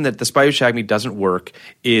the reason that The Spy Who Shagged Me doesn't work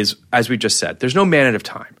is, as we just said, there's no Man Out of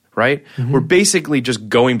Time, right? Mm-hmm. We're basically just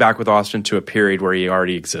going back with Austin to a period where he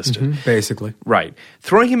already existed, basically, right?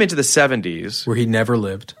 Throwing him into the 70s, where he never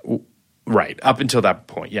lived. Right, up until that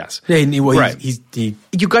point, yes. Yeah, right.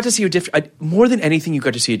 You got to see more than anything, you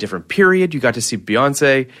got to see a different period. You got to see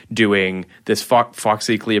Beyonce doing this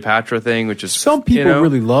Foxy Cleopatra thing, which is... Some people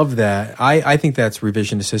really love that. I think that's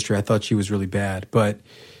revisionist history. I thought she was really bad, but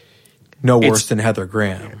no worse than Heather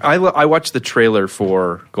Graham. I watched the trailer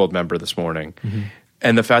for Goldmember this morning,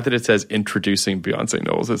 and the fact that it says introducing Beyonce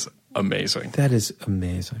Knowles is amazing. That is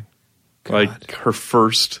amazing. God. Like her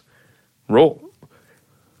first role.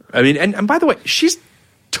 I mean, and by the way, she's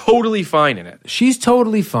totally fine in it. She's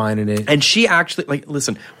totally fine in it. And she actually,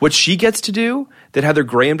 listen, what she gets to do that Heather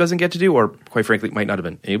Graham doesn't get to do, or quite frankly might not have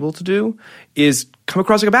been able to do, is come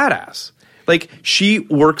across like a badass. Like, she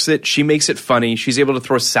works it, she makes it funny, she's able to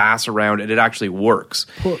throw sass around, and it actually works.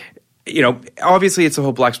 Cool. Obviously it's the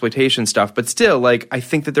whole blaxploitation stuff, but still, I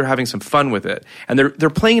think that they're having some fun with it. And they're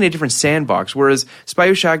playing in a different sandbox, whereas Spy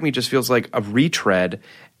Who Shagged Me just feels like a retread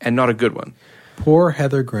and not a good one. Poor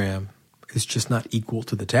Heather Graham is just not equal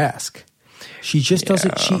to the task. She just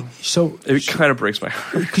doesn't. It kind of breaks my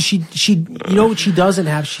heart because she what she doesn't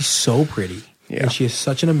have. She's so pretty, and she has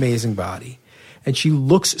such an amazing body, and she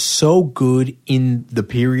looks so good in the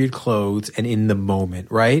period clothes and in the moment.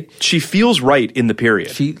 Right? She feels right in the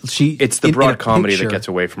period. It's the broad comedy that gets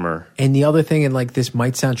away from her. And the other thing, and this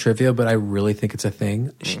might sound trivial, but I really think it's a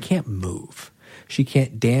thing. She can't move. She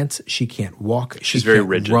can't dance. She can't walk. She's very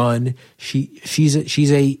rigid. Run. She's rigid.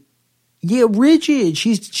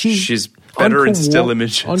 She's better in still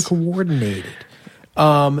images. Uncoordinated.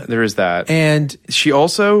 There is that. And she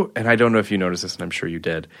also, and I don't know if you noticed this, and I'm sure you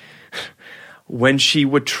did, when she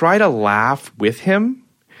would try to laugh with him,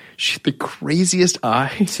 she had the craziest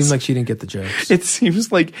eyes. It seemed like she didn't get the jokes. It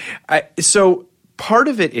seems like so part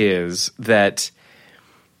of it is that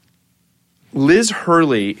Liz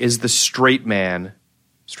Hurley is the straight woman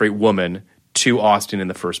to Austin in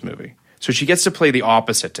the first movie. So she gets to play the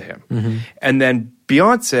opposite to him. Mm-hmm. And then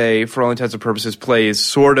Beyonce, for all intents and purposes, plays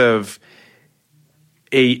sort of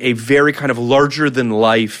a very kind of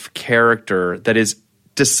larger-than-life character that is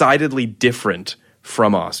decidedly different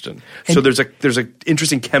from Austin. And so there's a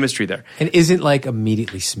interesting chemistry there. And isn't,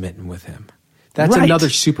 immediately smitten with him. That's another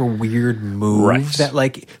super weird move that,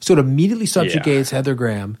 sort of immediately subjugates Heather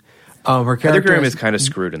Graham. Her character Heather Graham is kind of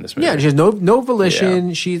screwed in this movie. Yeah, she has no volition.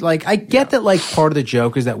 Yeah. She I get that part of the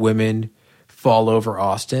joke is that women fall over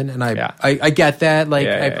Austin, and I get that. I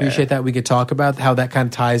appreciate that. We could talk about how that kind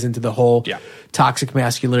of ties into the whole toxic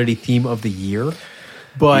masculinity theme of the year.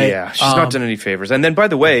 But yeah, she's not done any favors. And then, by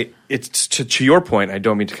the way, it's to your point. I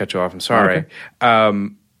don't mean to cut you off. I'm sorry.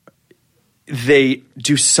 Okay. They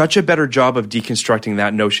do such a better job of deconstructing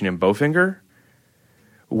that notion in Bowfinger.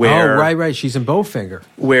 Where, right. She's in Bowfinger.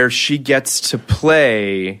 Where she gets to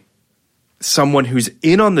play someone who's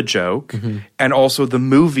in on the joke, and also the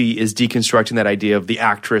movie is deconstructing that idea of the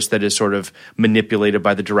actress that is sort of manipulated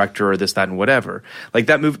by the director or this, that, and whatever. Like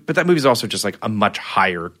that movie, but that movie is also just like a much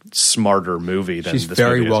higher, smarter movie than she's this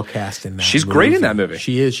very movie well is. cast in that. She's movie. great in that movie.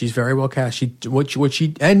 She is. She's very well cast. What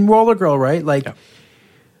she and Roller Girl, right? Like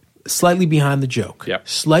slightly behind the joke. Yep.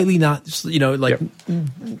 Slightly not. Like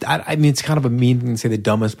I mean, it's kind of a mean thing to say the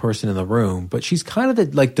dumbest person in the room, but she's kind of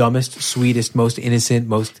the like dumbest, sweetest, most innocent,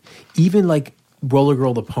 most even like Roller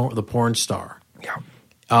Girl, the porn star.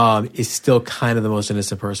 Yeah. Is still kind of the most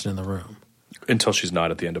innocent person in the room. Until she's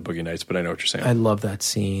not at the end of Boogie Nights, but I know what you're saying. I love that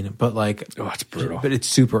scene, but like, it's brutal. But it's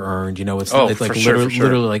super earned, It's for like sure.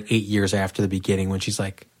 literally like 8 years after the beginning when she's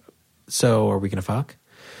like, "So are we gonna fuck?"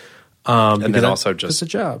 And then also just a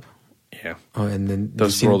job. Yeah. Oh, and then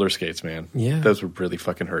those roller skates, man. Yeah, those would really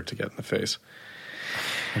fucking hurt to get in the face.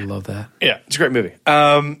 I love that. Yeah, it's a great movie.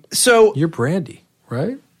 So you're Brandy,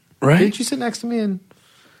 right? Right? Did you sit next to me and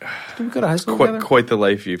did we go to high school together? Quite the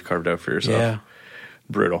life you've carved out for yourself. Yeah.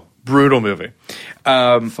 Brutal movie.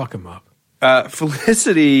 Fuck him up.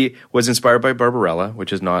 Felicity was inspired by Barbarella,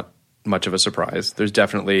 which is not much of a surprise. There's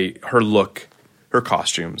definitely her look, her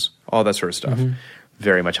costumes, all that sort of stuff.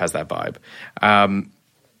 Very much has that vibe.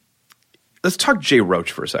 Let's talk Jay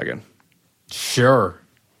Roach for a second. Sure.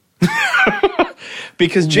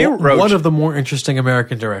 Because Jay Roach, one of the more interesting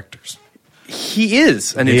American directors. He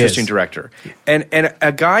is an interesting director. And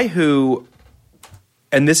a guy who,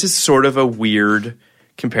 and this is sort of a weird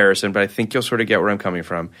comparison, but I think you'll sort of get where I'm coming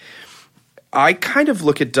from. I kind of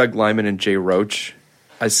look at Doug Liman and Jay Roach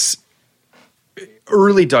as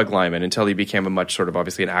early Doug Liman until he became a much sort of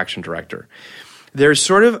obviously an action director. There's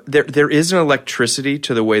sort of there is an electricity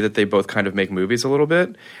to the way that they both kind of make movies a little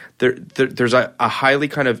bit. There's a highly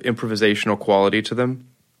kind of improvisational quality to them.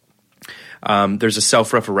 There's a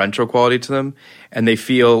self-referential quality to them, and they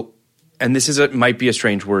feel, and this might be a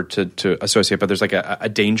strange word to associate, but there's like a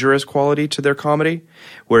dangerous quality to their comedy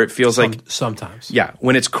where it feels like sometimes,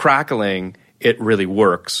 when it's crackling, it really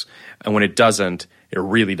works, and when it doesn't, it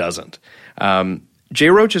really doesn't. Jay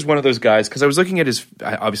Roach is one of those guys, because I was looking at his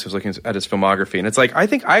filmography, and it's like,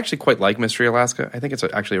 I actually quite like Mystery Alaska. I think it's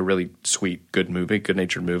actually a really sweet, good movie,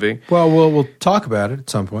 good-natured movie. Well, we'll talk about it at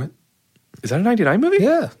some point. Is that a 99 movie?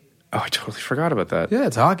 Yeah. Oh, I totally forgot about that. Yeah,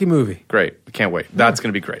 it's a hockey movie. Great. Can't wait. That's going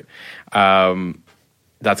to be great. That's going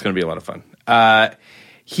to be a lot of fun.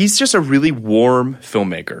 He's just a really warm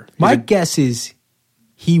filmmaker. My guess is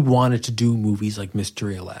he wanted to do movies like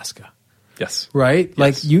Mystery Alaska. Yes. Right? Yes.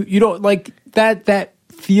 Like you don't like that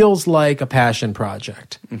feels like a passion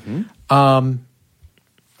project. So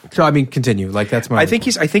I mean, continue. Like that's my I think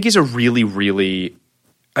he's a really, really,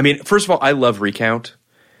 I mean, first of all, I love Recount.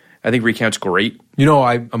 I think Recount's great.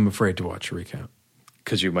 I'm afraid to watch Recount.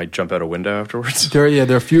 Because you might jump out a window afterwards? There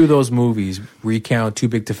are a few of those movies, Recount, Too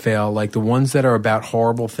Big to Fail, like the ones that are about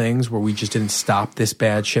horrible things where we just didn't stop this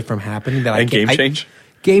bad shit from happening. Game Change?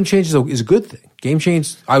 Game Change is a good thing. Game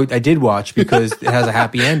Change, I did watch because it has a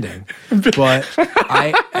happy ending. But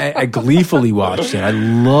I gleefully watched it. I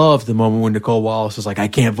loved the moment when Nicole Wallace was like, I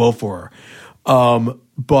can't vote for her.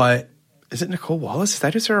 But is it Nicole Wallace? Is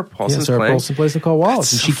that who Sarah Paulson's Sarah playing? Paulson plays Nicole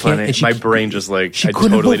Wallace. That's so funny. My brain just like, I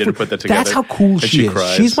totally didn't put that together. That's how cool she is.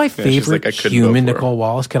 Cries. She's my favorite human, Nicole Nicole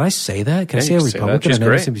Wallace. Can I say that? Can I say a Republican? She's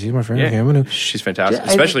great. She's my favorite human. She's fantastic,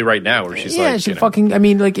 especially right now where she's like, she fucking, I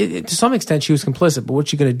mean, like, to some extent she was complicit, but what's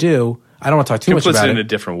she going to do? I don't want to talk too much about it. Complicit in a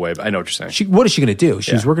different way, but I know what you're saying. What is she going to do?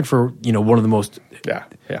 She was working for, one of the most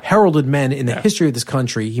heralded men in the history of this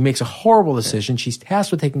country. He makes a horrible decision. She's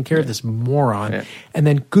tasked with taking care of this moron. And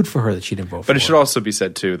then good for her that she didn't vote for But it should also be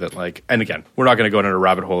said, too, that, like, and again, we're not going to go down a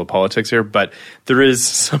rabbit hole of politics here, but there is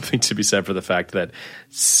something to be said for the fact that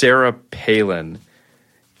Sarah Palin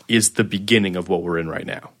is the beginning of what we're in right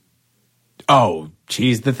now. Oh,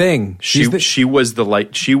 she's the thing. She was the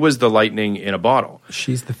light. She was the lightning in a bottle.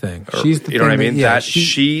 She's the thing. She's the thing. You know what I mean?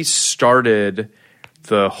 She started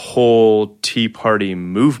the whole Tea Party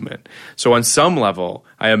movement. So on some level,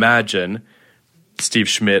 I imagine Steve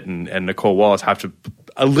Schmidt and Nicole Wallace have to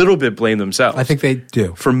a little bit blame themselves. I think they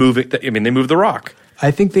do for moving. I mean, they moved the rock.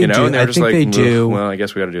 I think they do. I think they do. Well, I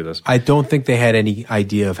guess we got to do this. I don't think they had any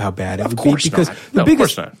idea of how bad it would be because not. Of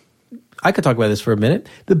course not. I could talk about this for a minute.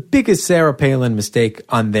 The biggest Sarah Palin mistake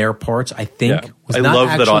on their parts, I think, was I love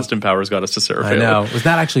that Austin Powers got us to Sarah Palin. I know. Was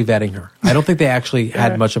not actually vetting her. I don't think they actually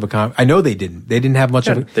had much of a I know they didn't. They didn't have much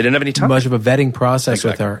of a they didn't have any time. Much of a vetting process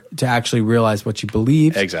with her to actually realize what she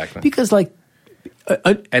believes. Exactly. Because like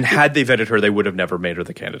and had they vetted her, they would have never made her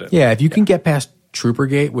the candidate. Yeah, if you can get past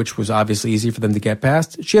Troopergate, which was obviously easy for them to get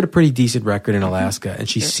past, she had a pretty decent record in Alaska, and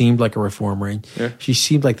she seemed like a reformer. She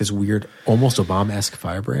seemed like this weird, almost Obama-esque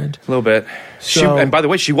firebrand. A little bit. And by the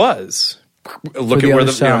way, she was. Look at where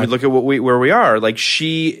look at where we are. Like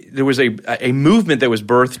there was a movement that was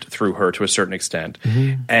birthed through her to a certain extent,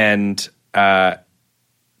 and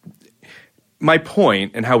my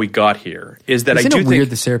point and how we got here is that Isn't I do it weird think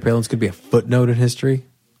that Sarah Palin's could be a footnote in history,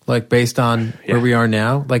 like based on where we are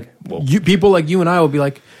now. Like people like you and I will be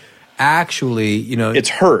like, actually, it's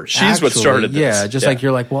her. She's what started this. Yeah, just like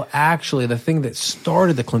you're like, well, actually, the thing that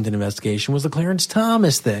started the Clinton investigation was the Clarence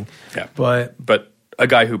Thomas thing. Yeah, but a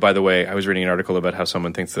guy who, by the way, I was reading an article about how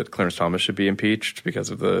someone thinks that Clarence Thomas should be impeached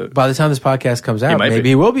because of the. By the time this podcast comes out, maybe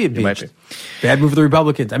he will be impeached. Bad move for the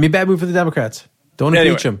Republicans. I mean, bad move for the Democrats. Don't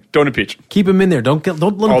impeach him. Don't impeach him. Keep him in there. Don't let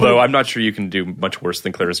him. Although I'm not sure you can do much worse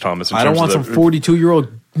than Clarence Thomas. I don't want some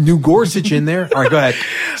 42-year-old New Gorsuch in there. All right, go ahead.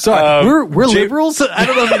 Sorry, we're liberals. I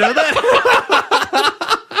don't know if you know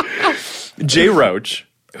that. Jay Roach,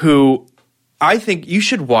 who I think you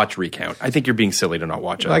should watch Recount. I think you're being silly to not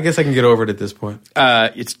watch it. Well, I guess I can get over it at this point.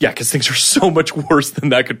 Because things are so much worse than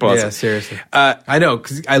that could possibly. Yeah, seriously. I know,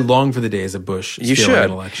 because I long for the days of Bush stealing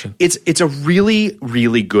an election. It's a really,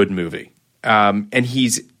 really good movie. And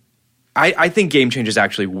I think Game Change is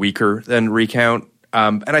actually weaker than Recount.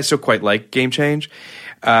 And I still quite like Game Change.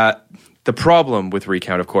 The problem with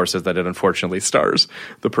Recount, of course, is that it unfortunately stars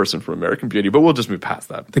the person from American Beauty, but we'll just move past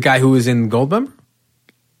that. The guy who was in Goldmember?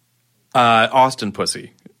 Austin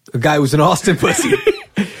Pussy. The guy who was in Austin Pussy.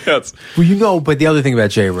 Yes. Well, but the other thing about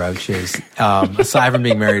Jay Roach is, aside from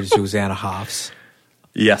being married to Susanna Hoffs.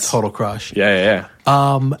 Yes. Total crush. Yeah.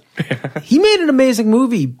 He made an amazing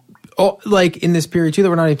movie. Like in this period too that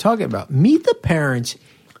we're not even talking about. Meet the Parents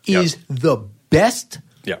is the best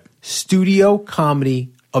studio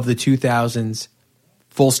comedy of the 2000s,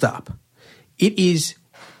 full stop. It is.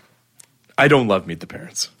 I don't love Meet the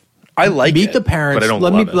Parents. I like Meet the Parents, but I don't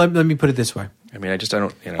love it. Let me put it this way. I mean, I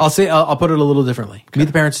don't. I'll put it a little differently. Okay. Meet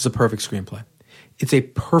the Parents is a perfect screenplay. It's a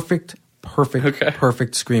perfect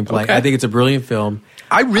screenplay. Okay. I think it's a brilliant film.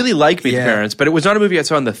 I really like Meet the Parents, but it was not a movie I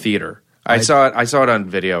saw in the theater. I saw it on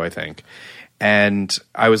video, I think. And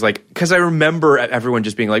I was like, because I remember everyone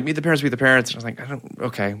just being like, Meet the Parents. And I was like,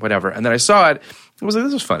 okay, whatever. And then I saw it. I was like,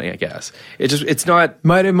 this was funny, I guess. It's not.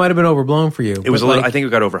 Might have been overblown for you. It was a little, I think it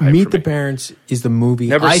got overhyped. Meet the Parents is the movie.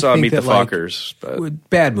 Never saw Meet the Fockers.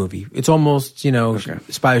 But. Bad movie. It's almost,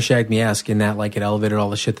 Spy Who Shagged Me-esque in that, like, it elevated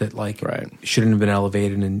all the shit that, like, shouldn't have been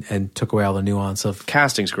elevated and took away all the nuance of.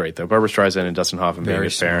 Casting's great, though. Barbra Streisand and Dustin Hoffman being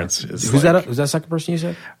his parents. Was that the second person you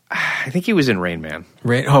said? I think he was in Rain Man.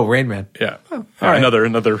 Rain Man. Yeah.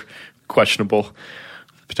 Another questionable,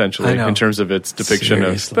 potentially, in terms of its depiction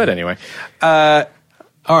of. But anyway.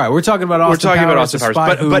 All right, we're talking about Austin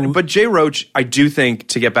Powers. But Jay Roach, I do think,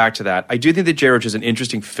 to get back to that, I do think that Jay Roach is an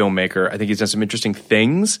interesting filmmaker. I think he's done some interesting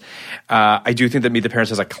things. I do think that Meet the Parents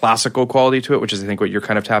has a classical quality to it, which is, I think, what you're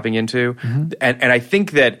kind of tapping into. Mm-hmm. And I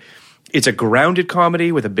think that it's a grounded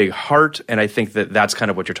comedy with a big heart, and I think that that's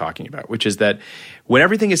kind of what you're talking about, which is that when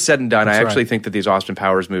everything is said and done, I actually think that these Austin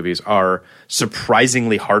Powers movies are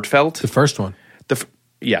surprisingly heartfelt. The first one.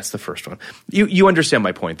 Yes, the first one. You understand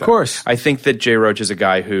my point, though. Of course. I think that Jay Roach is a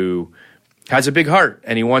guy who has a big heart,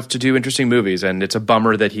 and he wants to do interesting movies, and it's a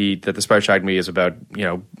bummer that The Spy Who Shagged Me is about,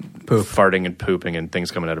 farting and pooping and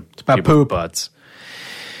things coming out of people's butts.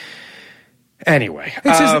 Anyway,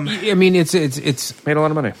 it's made a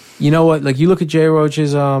lot of money. You know what? Like, you look at Jay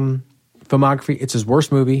Roach's filmography; it's his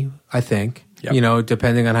worst movie, I think. Yep.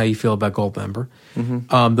 Depending on how you feel about Goldmember.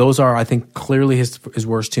 Mm-hmm. Those are, I think, clearly his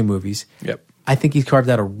worst two movies. Yep. I think he's carved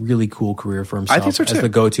out a really cool career for himself. I think so too. As the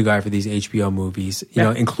go-to guy for these HBO movies.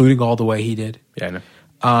 Including All the Way he did. Yeah, I know.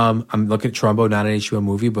 I'm looking at Trumbo, not an HBO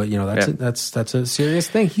movie, but that's a serious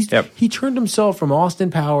thing. He turned himself from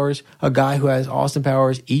Austin Powers, a guy who has Austin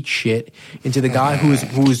Powers eat shit, into the guy who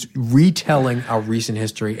is retelling our recent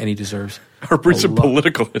history, and he deserves our recent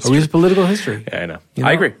political history. Our recent political history. Yeah, I know.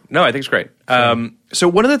 I agree. No, I think it's great. So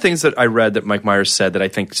one of the things that I read that Mike Myers said that I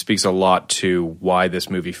think speaks a lot to why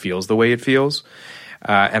this movie feels the way it feels,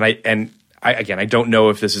 I don't know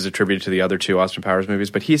if this is attributed to the other two Austin Powers movies,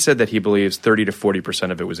 but he said that he believes 30 to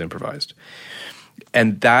 40% of it was improvised.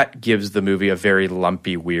 And that gives the movie a very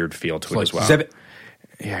lumpy, weird feel to it as well. Zip it.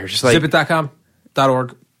 Yeah, you're just like...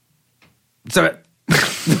 Zipit.com.org. Zip it.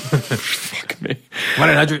 Fuck me.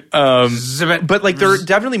 1-800. But like, there are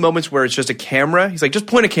definitely moments where it's just a camera. He's like, just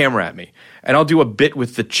point a camera at me, and I'll do a bit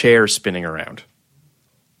with the chair spinning around.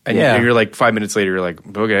 And you're like 5 minutes later, you're like,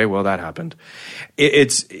 okay, well, that happened.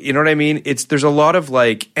 It's you know what I mean? There's a lot of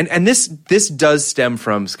like, and this does stem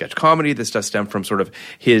from sketch comedy. This does stem from sort of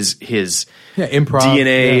his improv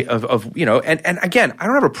DNA of you know. And again, I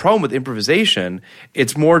don't have a problem with improvisation.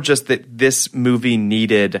 It's more just that this movie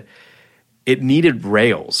needed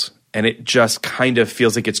rails, and it just kind of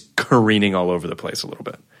feels like it's careening all over the place a little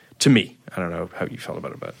bit. To me, I don't know how you felt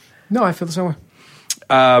about it, but no, I feel the same way.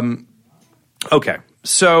 Okay.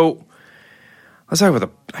 So let's talk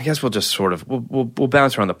about I guess we'll just sort of we'll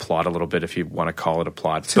bounce around the plot a little bit if you want to call it a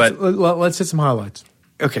plot. But let's hit some highlights.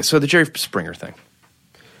 Okay, so the Jerry Springer thing,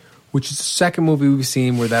 which is the second movie we've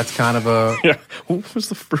seen where that's kind of a What was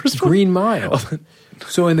the first Green Mile?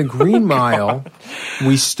 So in the Green Mile,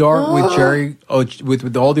 we start with Jerry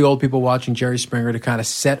with all the old people watching Jerry Springer to kind of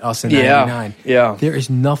set us in 99. Yeah, there is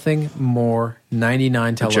nothing more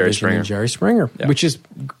 99 television than Jerry Springer, which is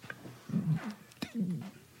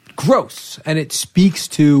gross, and it speaks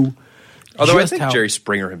to. Although I think Jerry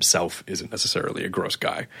Springer himself isn't necessarily a gross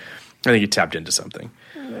guy. I think he tapped into something.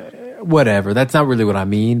 Whatever. That's not really what I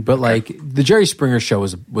mean. But like the Jerry Springer show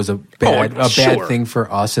was a bad thing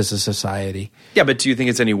for us as a society. Yeah, but do you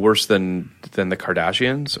think it's any worse than the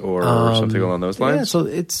Kardashians or something along those lines? Yeah, so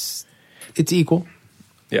it's equal.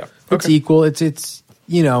 Yeah, it's equal. It's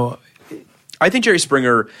you know. I think Jerry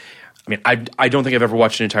Springer. I mean, I don't think I've ever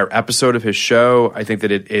watched an entire episode of his show. I think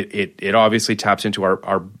that it obviously taps into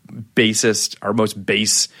our most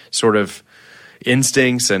base sort of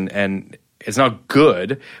instincts, and it's not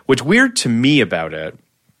good. What's weird to me about it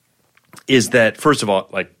is that, first of all,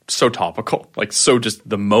 like so topical, like so just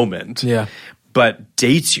the moment, but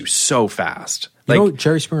dates you so fast. You know,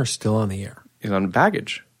 Jerry Springer's still on the air. He's on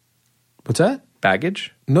Baggage. What's that?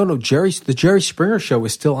 Baggage? No, the Jerry Springer show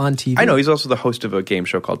is still on TV. I know, he's also the host of a game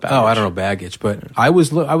show called Baggage. Oh, I don't know Baggage, but I was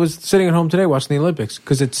sitting at home today watching the Olympics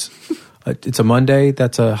because it's a Monday,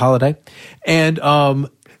 that's a holiday, and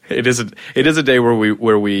it is a day where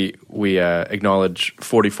we acknowledge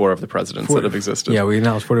 44 of the presidents that have existed. Yeah, we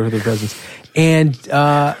acknowledge 44 of the presidents, and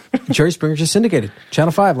Jerry Springer just syndicated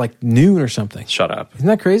Channel 5 like noon or something. Shut up! Isn't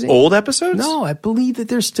that crazy? Old episodes? No, I believe that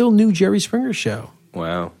there's still new Jerry Springer show.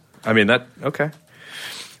 Wow. I mean, okay.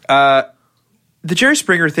 The Jerry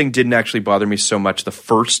Springer thing didn't actually bother me so much the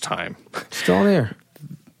first time. Still there.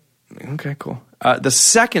 Okay, cool. The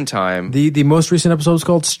second time... The most recent episode is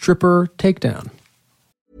called Stripper Takedown.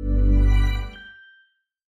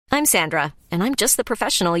 I'm Sandra, and I'm just the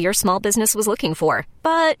professional your small business was looking for.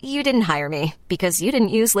 But you didn't hire me because you didn't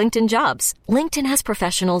use LinkedIn Jobs. LinkedIn has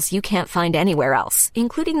professionals you can't find anywhere else,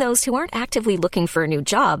 including those who aren't actively looking for a new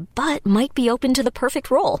job, but might be open to the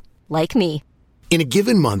perfect role, like me. In a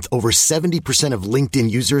given month, over 70% of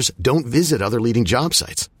LinkedIn users don't visit other leading job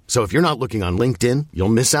sites. So if you're not looking on LinkedIn, you'll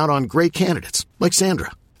miss out on great candidates like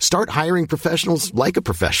Sandra. Start hiring professionals like a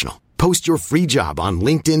professional. Post your free job on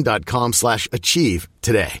linkedin.com/achieve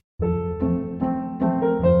today.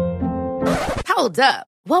 Hold up.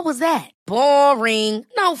 What was that? Boring.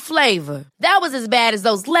 No flavor. That was as bad as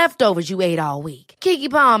those leftovers you ate all week.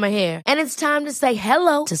 Keke Palmer here, and it's time to say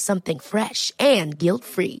hello to something fresh and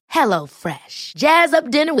guilt-free. Hello Fresh. Jazz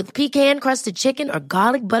up dinner with pecan-crusted chicken or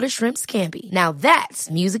garlic butter shrimp scampi. Now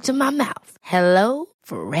that's music to my mouth. Hello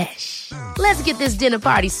Fresh. Let's get this dinner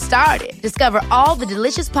party started. Discover all the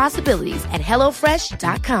delicious possibilities at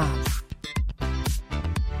hellofresh.com.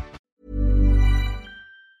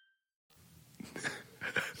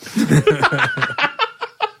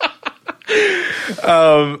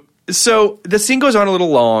 So the scene goes on a little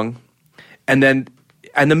long, and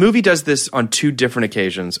the movie does this on two different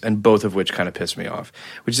occasions, and both of which kind of piss me off.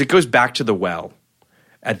 Which is it goes back to the well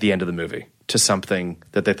at the end of the movie to something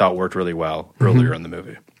that they thought worked really well earlier in the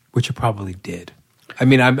movie, which it probably did. I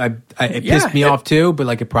mean, it pissed me off too, but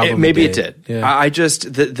like it probably maybe did. It did. Yeah. I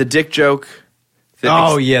just the dick joke.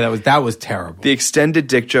 That was terrible. The extended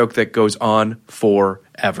dick joke that goes on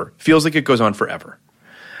forever. Feels like it goes on forever.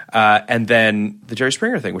 And then the Jerry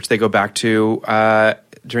Springer thing, which they go back to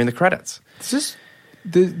during the credits. Does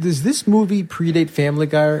this movie predate Family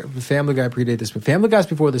Guy? Or Family Guy predate this movie? Family Guy's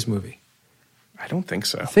before this movie. I don't think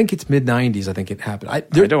so. I think it's mid-90s. I think it happened. I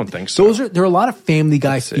don't think so. There are a lot of Family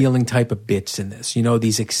Guy feeling type of bits in this. You know,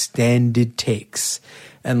 these extended takes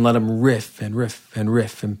and let them riff and riff and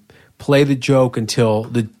riff and play the joke until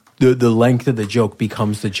the length of the joke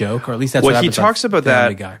becomes the joke, or at least that's what happens. He talks about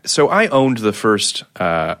Family that. Guy. So I owned the first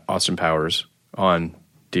Austin Powers on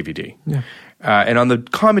DVD. Yeah. And on the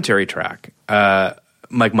commentary track,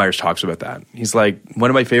 Mike Myers talks about that. He's like, one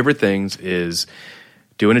of my favorite things is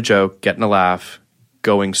doing a joke, getting a laugh,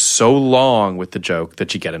 going so long with the joke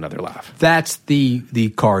that you get another laugh. That's the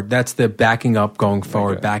card. That's the backing up, going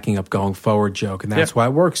forward, backing up, going forward joke. And that's why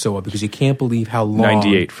it works so well, because you can't believe how long.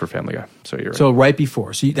 98 for Family Guy. So you're right. So right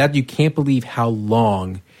before. So you can't believe how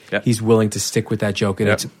long he's willing to stick with that joke, and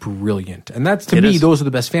it's brilliant. And that's, to me, those are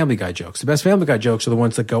the best Family Guy jokes. The best Family Guy jokes are the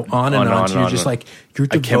ones that go on and on. So you're just like, you're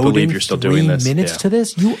devoting I can't believe you're still doing this. 3 minutes to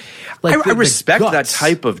this? I respect that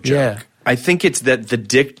type of joke. Yeah. I think it's that the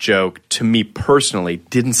dick joke, to me personally,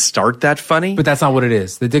 didn't start that funny. But that's not what it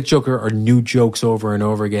is. The dick joke are new jokes over and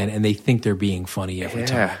over again, and they think they're being funny every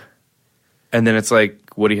time. And then it's like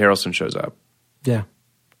Woody Harrelson shows up. Yeah.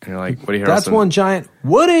 And you're like, Woody Harrelson. That's one giant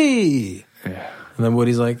Woody! Yeah. And then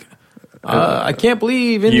Woody's like, I can't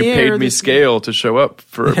believe in the air. You paid me scale to show up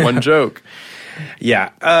for one joke.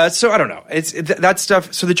 Yeah. So I don't know. It's that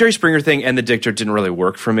stuff. So the Jerry Springer thing and the dick joke didn't really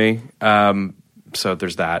work for me. So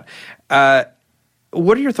there's that.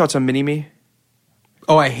 What are your thoughts on Mini-Me?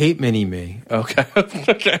 Oh, I hate Mini-Me. Okay.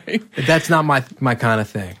 Okay. That's not my kind of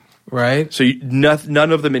thing, right? So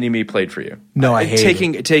none of the Mini-Me played for you? No, I hate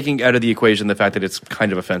it. Taking out of the equation the fact that it's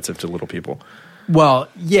kind of offensive to little people. Well,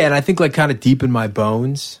 yeah, and I think like kind of deep in my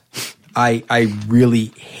bones, I really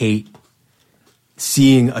hate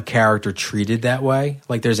seeing a character treated that way.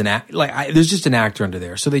 Like there's there's just an actor under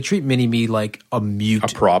there. So they treat Mini-Me like a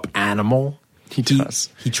mute prop animal. He does.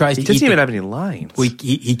 He tries to eat. He doesn't even have any lines. Well,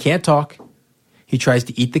 he can't talk. He tries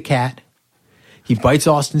to eat the cat. He bites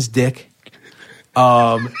Austin's dick.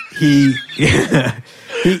 He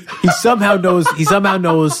somehow knows. He somehow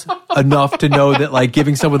knows enough to know that like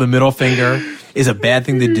giving someone the middle finger is a bad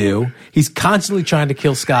thing to do. He's constantly trying to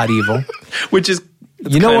kill Scott Evil, which is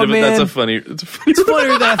you know what, man? That's funnier than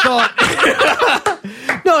I thought.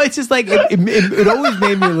 No, it's just like it always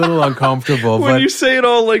made me a little uncomfortable. When but you say it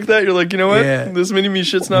all like that, you're like, you know what? Yeah. This Mini-Me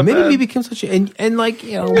shit's not bad. Mini-Me becomes such a and like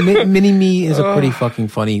you know, Mini-Me is a pretty fucking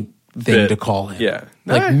funny thing to call him. Yeah,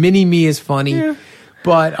 like Mini-Me is funny,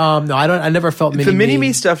 but no, I never felt Mini-Me. The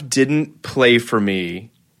Mini-Me stuff didn't play for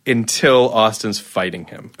me until Austin's fighting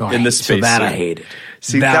him in the space. So that I hated.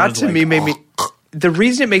 See, that to me made me. The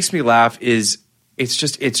reason it makes me laugh is it's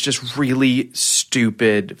just really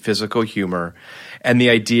stupid physical humor. And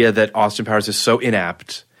the idea that Austin Powers is so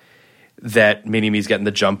inept that Mini-Me's getting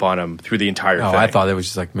the jump on him through the entire thing. I thought it was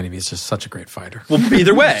just like Mini-Me is just such a great fighter. Well,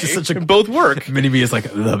 either way, both work. Mini-Me is like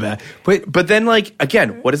the best. But then, like,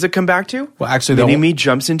 again, what does it come back to? Well, actually, Mini-Me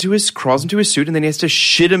crawls into his suit, and then he has to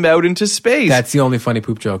shit him out into space. That's the only funny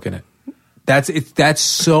poop joke in it. That's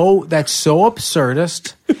so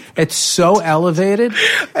absurdist. It's so elevated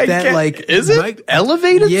that like is it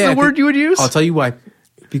elevated? Yeah, the word you would use. I'll tell you why.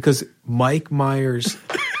 Because Mike Myers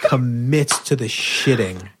commits to the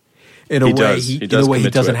shitting in a way he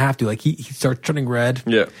doesn't have to. Like he starts turning red.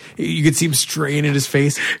 Yeah, you can see him strain in his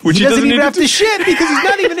face. Which he doesn't even have to shit because he's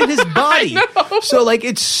not even in his body. So like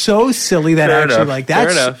it's so silly that Fair actually enough. like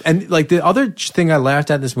that's Fair enough. And like the other thing I laughed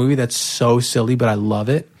at in this movie that's so silly but I love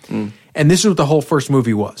it. And this is what the whole first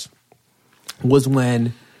movie was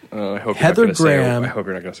when Heather Graham. I hope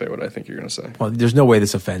you're not going to say what I think you're going to say. Well, there's no way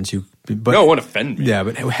this offends you. But, no, it won't offend me. Yeah,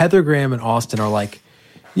 but Heather Graham and Austin are like,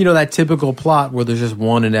 you know, that typical plot where there's just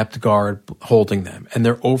one inept guard holding them, and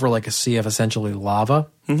they're over like a sea of essentially lava.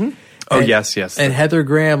 Mm-hmm. Oh, yes. And Heather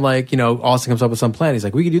Graham, like, you know, Austin comes up with some plan. He's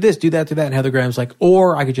like, we could do this, do that, do that. And Heather Graham's like,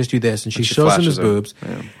 or I could just do this. And she shows him his boobs.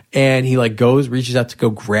 Yeah. And he like reaches out to go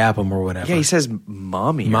grab him or whatever. Yeah, he says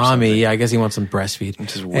mommy. Yeah, I guess he wants some breastfeed.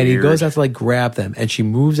 Which is weird. And he goes out to like grab them, and she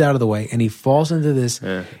moves out of the way, and he falls into this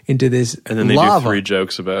and then they lava. do 3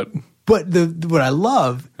 jokes about. But what I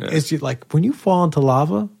love is you like when you fall into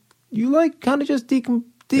lava, you like kind of just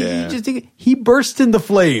he bursts into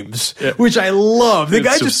flames, which I love. The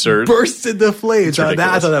guy just bursts into flames. I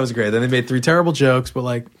thought that was great. Then they made 3 terrible jokes, but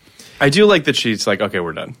like, I do like that she's like, okay,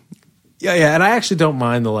 we're done. Yeah, and I actually don't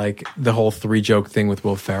mind the whole 3 joke thing with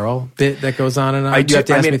Will Ferrell bit that goes on and on. You have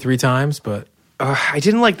to ask me 3 times, but I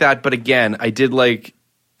didn't like that. But again, I did like,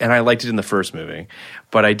 and I liked it in the first movie,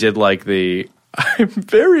 but I did like the. I'm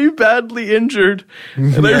very badly injured.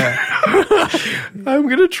 And I'm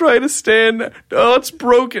going to try to stand. Oh, it's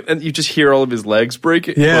broken. And you just hear all of his legs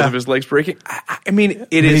breaking. Yeah. Both of his legs breaking. I mean,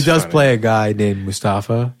 he does funny. play a guy named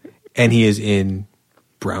Mustafa, and he is in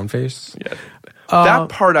Brownface. Yeah. That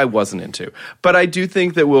part I wasn't into. But I do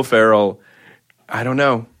think that Will Ferrell, I don't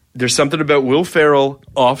know. There's something about Will Ferrell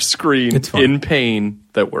off screen in pain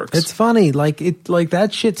that works. It's funny. Like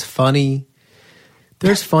that shit's funny.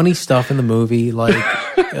 There's funny stuff in the movie, like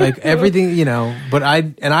everything, you know. But I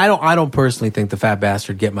don't personally think the fat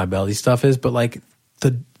bastard get my belly stuff is, but like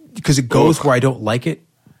because it goes where I don't like it.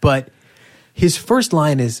 But his first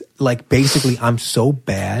line is like basically, "I'm so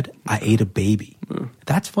bad, I ate a baby."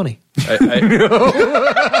 That's funny. Like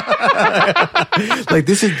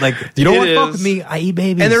this is like, you don't want to fuck with me, I eat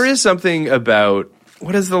babies. And there is something about,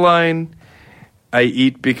 what is the line? I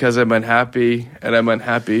eat because I'm unhappy, and I'm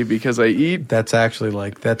unhappy because I eat. That's actually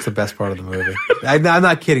like, that's the best part of the movie. I'm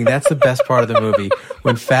not kidding. That's the best part of the movie.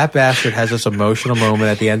 When Fat Bastard has this emotional moment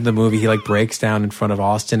at the end of the movie, he like breaks down in front of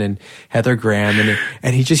Austin and Heather Graham,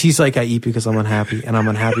 and he's like, I eat because I'm unhappy, and I'm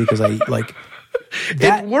unhappy because I eat. Like,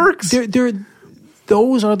 that, it works.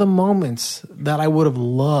 Those are the moments that I would have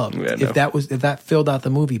loved if that filled out the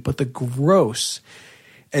movie. But the gross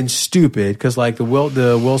and stupid, because like the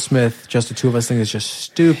Will Smith, just the two of us thing is just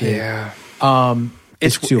stupid. Yeah,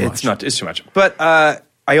 it's too much. It's too much. But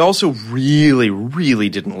I also really, really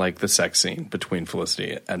didn't like the sex scene between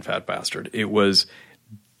Felicity and Fat Bastard. It was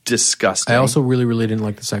disgusting. I also really, really didn't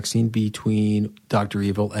like the sex scene between Dr.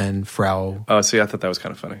 Evil and Frau. Oh, see, I thought that was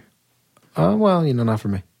kind of funny. Well, not for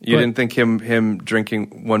me. You didn't think him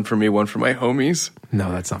drinking one for me, one for my homies? No,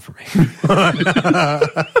 that's not for me.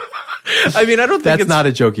 I mean, I don't think that's not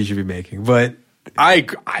a joke you should be making, but I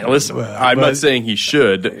listen. I'm not saying he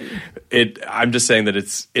should. I'm just saying that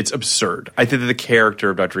it's absurd. I think that the character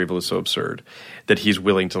of Dr. Evil is so absurd that he's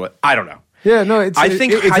willing to let. I don't know. Yeah, no, it's not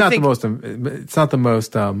the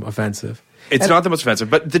most offensive. It's not the most offensive,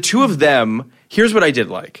 but the two of them. Here's what I did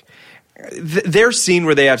like: their scene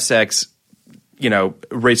where they have sex.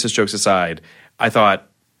 Racist jokes aside, I thought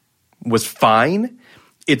was fine.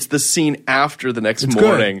 It's the scene after the next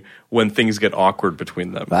morning when things get awkward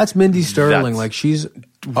between them. That's Mindy Sterling. Like, she's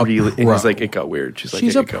really, and he's like, it got weird. She's like,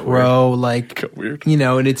 she's a pro. Weird. Like, it got weird.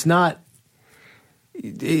 And it's not.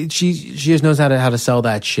 She just knows how to sell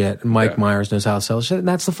that shit. And Mike Myers knows how to sell shit, and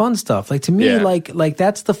that's the fun stuff. Like, to me, like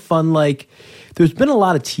that's the fun. Like, there's been a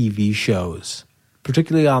lot of TV shows,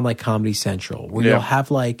 particularly on like Comedy Central, where you'll have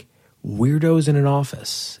like weirdos in an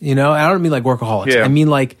office. I don't mean like Workaholics. I mean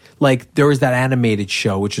like there was that animated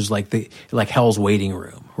show which was like Hell's Waiting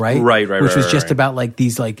Room, right? Right. Which was just about like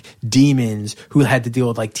these like demons who had to deal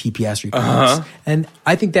with like TPS recruits. And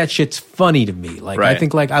I think that shit's funny to me. Like I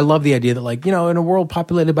think like I love the idea that like, in a world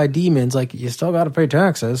populated by demons, like you still got to pay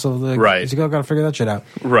taxes, so like, you still got to figure that shit out.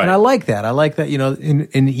 Right. And I like that.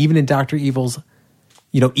 In even in Dr. Evil's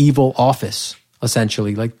evil office,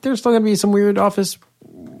 essentially, like there's still going to be some weird office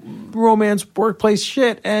romance workplace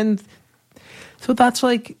shit, and so that's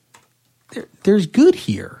like there's good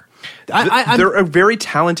here. There are very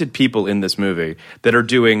talented people in this movie that are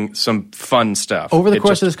doing some fun stuff. Over the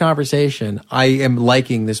course of this conversation, I am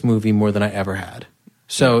liking this movie more than I ever had.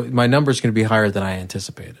 So my number is going to be higher than I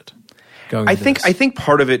anticipated. I think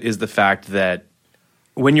part of it is the fact that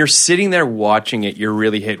when you're sitting there watching it, you're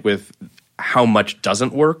really hit with how much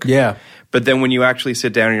doesn't work. Yeah. But then when you actually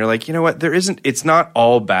sit down and you're like, you know what, it's not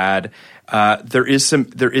all bad. There is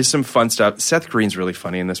some fun stuff. Seth Green's really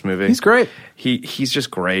funny in this movie. He's great. He's just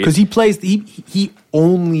great. Because he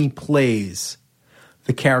only plays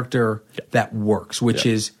the character that works, which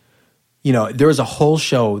is, there was a whole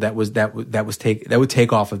show that would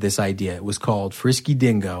take off of this idea. It was called Frisky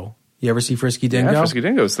Dingo. You ever see Frisky Dingo? Yeah, Frisky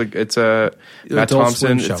Dingo. It's Matt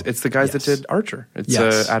Thompson. It's the guys that did Archer. It's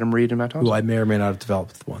Adam Reed and Matt Thompson. Who I may or may not have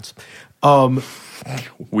developed once.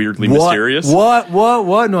 Weirdly mysterious. What?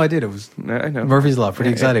 No, I did. It was I know. Murphy's Law.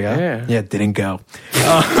 Pretty exciting, huh? Yeah, it didn't go.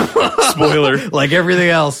 Spoiler. Like everything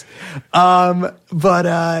else.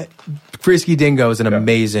 But Frisky Dingo is an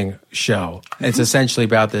amazing show. It's essentially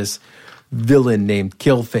about this villain named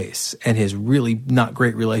Killface and his really not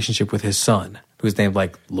great relationship with his son, who's named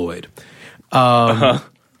like Lloyd. And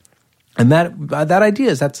that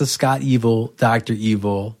idea is that's the Scott Evil, Dr.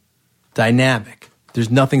 Evil dynamic. There's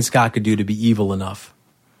nothing Scott could do to be evil enough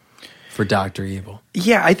for Dr. Evil.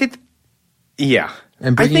 Yeah, I think. Yeah,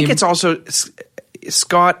 I think it's also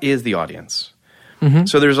Scott is the audience,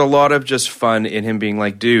 so there's a lot of just fun in him being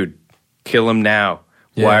like, "Dude, kill him now.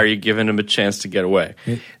 Yeah. Why are you giving him a chance to get away?"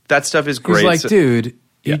 That stuff is great. He's like, "Dude,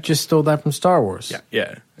 you just stole that from Star Wars."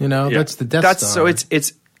 Yeah. That's the Death Star. So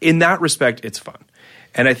it's in that respect, it's fun,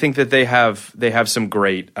 and I think that they have some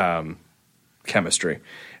great chemistry.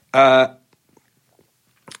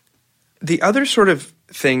 The other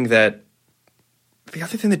thing that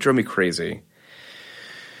drove me crazy,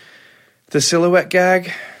 the silhouette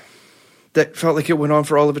gag that felt like it went on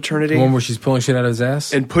for all of eternity. The one where she's pulling shit out of his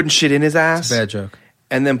ass? And putting shit in his ass. It's a bad joke.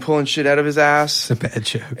 And then pulling shit out of his ass. It's a bad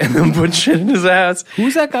joke. And then putting shit in his ass.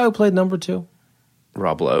 Who's that guy who played number 2?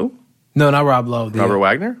 Rob Lowe? No, not Rob Lowe. Robert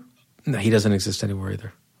Wagner? No, he doesn't exist anymore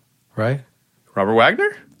either. Right? Robert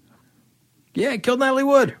Wagner? Yeah, he killed Natalie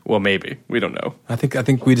Wood. Well, maybe. We don't know. I think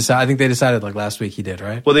they decided like last week he did,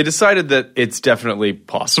 right? Well, they decided that it's definitely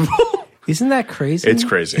possible. Isn't that crazy? It's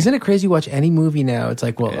crazy. Isn't it crazy? Watch any movie now. It's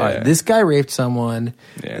like, well, all right, this guy raped someone.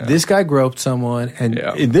 Yeah. This guy groped someone. And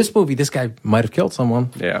in this movie, this guy might have killed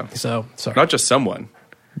someone. Yeah. So, sorry. Not just someone.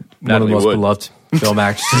 One of the most beloved film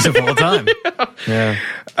actresses of all time. Yeah.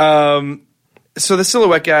 So the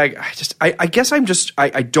silhouette gag, I guess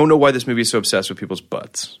I don't know why this movie is so obsessed with people's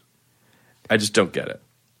butts. I just don't get it.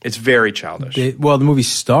 It's very childish. The movie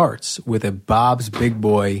starts with a Bob's Big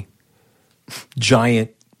Boy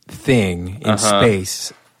giant thing in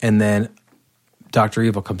space, and then Dr.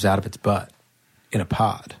 Evil comes out of its butt in a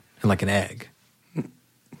pod, and like an egg.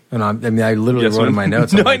 And I literally wrote in my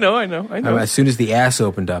notes. No, like, I know. As soon as the ass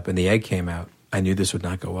opened up and the egg came out, I knew this would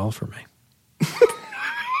not go well for me.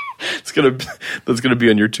 That's gonna be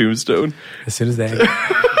on your tombstone. As soon as the egg.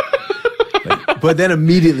 But then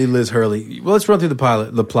immediately Liz Hurley. Well, let's run through the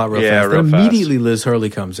plot real fast. Then immediately Liz Hurley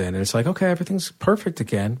comes in, and it's like, okay, everything's perfect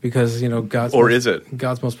again because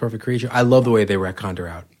God's most perfect creature. I love the way they retconned her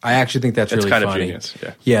out. I actually think that's really kind funny. Of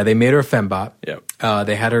genius. Yeah, they made her a fembot. Yep.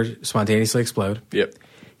 They had her spontaneously explode. Yep.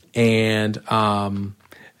 And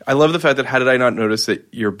I love the fact that how did I not notice that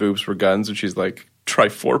your boobs were guns? And she's like, try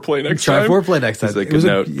foreplay next time. Try foreplay next time. Like, good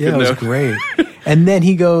note. It was great. And then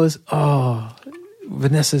he goes, oh,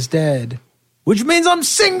 Vanessa's dead. Which means I'm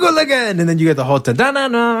single again. And then you get the whole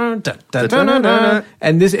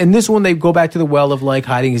and this one they go back to the well of like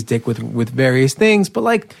hiding his dick with various things. But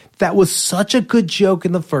like that was such a good joke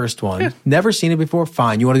in the first one. Yeah. Never seen it before.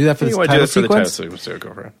 Fine. You want to do that for the title sequence? Go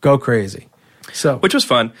for it. Go crazy. So which was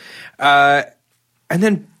fun. And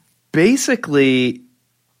then basically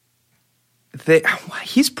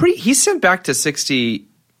he's sent back to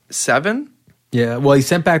 67. Yeah, well, he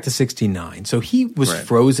sent back to 69. So he was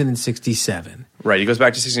frozen in 67. Right, he goes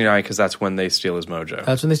back to 69 because that's when they steal his mojo.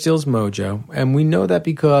 That's when they steal his mojo. And we know that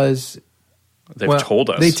because... They've told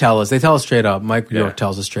us. They tell us. They tell us straight up. Michael York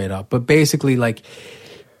tells us straight up. But basically, like,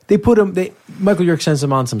 Michael York sends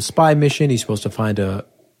him on some spy mission. He's supposed to find a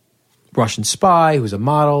Russian spy who's a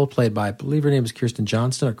model, played by, I believe her name is Kristen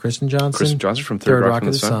Johnston. Kristen Johnston from Third Rock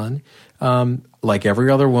from the Sun. Like every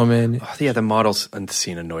other woman. Oh, yeah, the models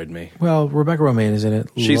scene annoyed me. Well, Rebecca Romijn is in it.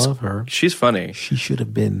 Love her. She's funny. She should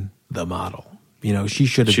have been the model. She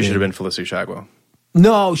should have been Felicity Shagwell.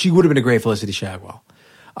 No, she would have been a great Felicity Shagwell.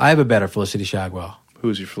 I have a better Felicity Shagwell.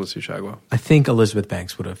 Who's your Felicity Shagwell? I think Elizabeth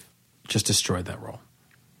Banks would have just destroyed that role.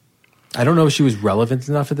 I don't know if she was relevant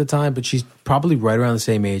enough at the time, but she's probably right around the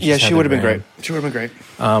same age. Yeah, she would have been great. She would have been great.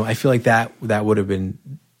 I feel like that would have been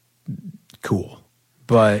cool.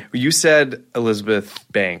 But you said Elizabeth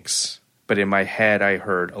Banks, but in my head I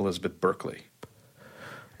heard Elizabeth Berkley.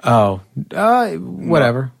 Oh,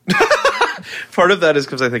 whatever. Part of that is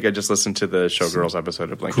because I think I just listened to the Showgirls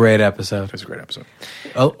episode of Blink. Great episode. It was a great episode.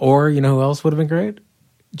 Or you know who else would have been great?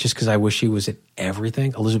 Just because I wish she was in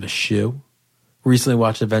everything. Elizabeth Shue. Recently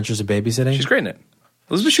watched Adventures of Babysitting. She's great in it.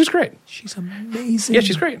 Elizabeth Shue's great. She's amazing. Yeah,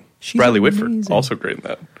 she's great. Bradley Whitford, also great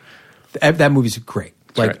in that. That movie's great.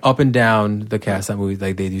 Like up and down the cast of that movie,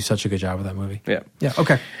 like they do such a good job with that movie. Yeah. Yeah.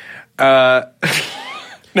 Okay. Now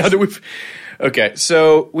that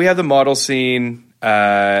so we have the model scene.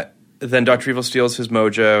 Then Dr. Evil steals his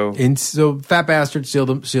mojo. And so Fat Bastard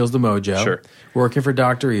steals the mojo. Sure. Working for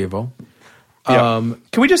Dr. Evil. Yeah.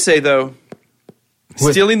 Can we just say though,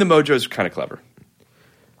 stealing the mojo is kind of clever.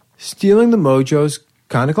 Stealing the mojo's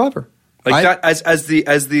kind of clever. Like that as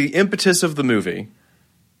the impetus of the movie.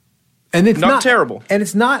 And it's not terrible. And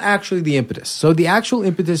it's not actually the impetus. So the actual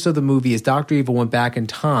impetus of the movie is Dr. Evil went back in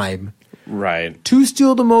time to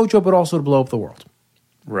steal the mojo, but also to blow up the world.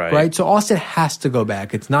 Right? So Austin has to go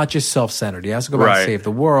back. It's not just self-centered. He has to go back and save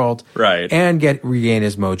the world and regain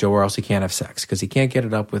his mojo, or else he can't have sex because he can't get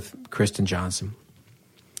it up with Kristen Johnston.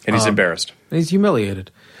 And he's embarrassed. And he's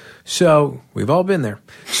humiliated. So we've all been there.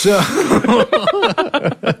 So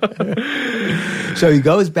he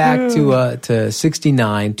goes back to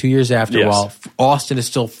 69, 2 years after, while Austin is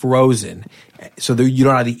still frozen. So you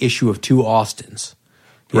don't have the issue of two Austins,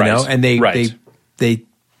 you know. And they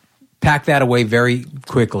pack that away very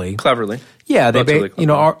quickly, cleverly. Yeah,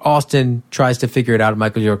 Austin tries to figure it out.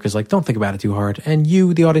 Michael York is like, "Don't think about it too hard," and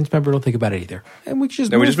you, the audience member, don't think about it either. And we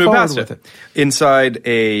just move past it. Inside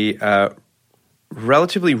a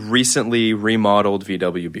relatively recently remodeled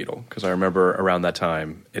VW Beetle, because I remember around that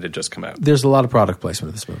time it had just come out. There's a lot of product placement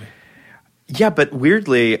in this movie. Yeah, but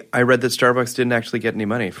weirdly, I read that Starbucks didn't actually get any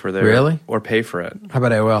money for their or pay for it. How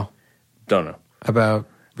about AOL? Don't know. How about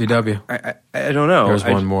VW? I don't know. There's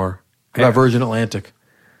one more. How about Virgin Atlantic?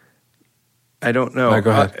 I don't know. Right,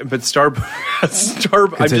 go ahead. But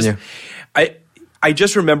Starbucks. I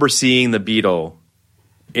just remember seeing the Beetle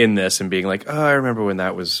in this and being like, oh, I remember when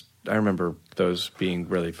that was. I remember those being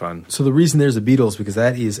really fun. So the reason there's a Beatles because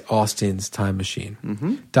that is Austin's time machine.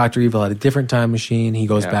 Mm-hmm. Dr. Evil had a different time machine. He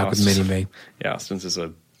goes back with Mini-Me. Yeah, Austin's is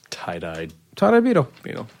a tie-dyed Beetle.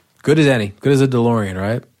 Beetle. Good as any. Good as a DeLorean,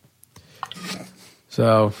 right?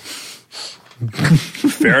 So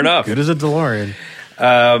fair enough. Good as a DeLorean.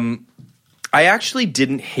 I actually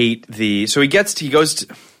didn't hate the. So he goes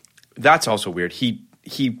to. That's also weird.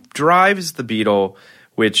 He drives the Beetle,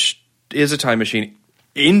 which is a time machine,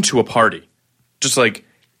 into a party, just like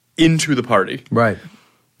into the party. Right.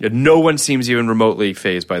 Yeah, no one seems even remotely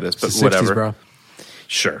fazed by this, but it's the 60s, whatever. Bro.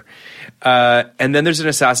 Sure. And then there's an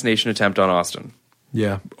assassination attempt on Austin.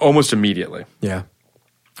 Yeah. Almost immediately. Yeah.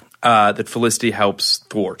 That Felicity helps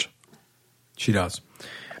thwart. She does.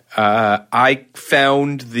 I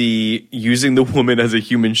found the using the woman as a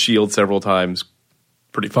human shield several times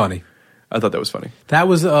pretty funny. I thought that was funny. That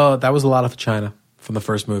was a lot of China from the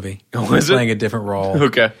first movie. Oh, was playing a different role.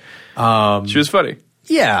 Okay. She was funny.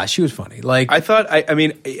 Yeah, she was funny. Like I thought. I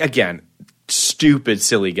mean, again, stupid,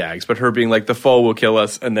 silly gags, but her being like, "The fall will kill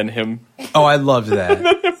us," and then him. Oh, I loved that.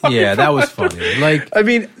 Yeah, that was funny. Like, I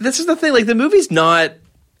mean, this is the thing. Like, the movie's not.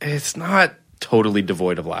 It's not totally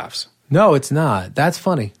devoid of laughs. No, it's not. That's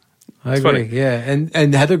funny. I agree. Funny. Yeah,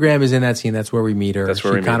 and Heather Graham is in that scene. That's where we meet her. That's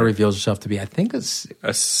where she kind of reveals herself to be, I think, a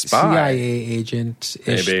spy, CIA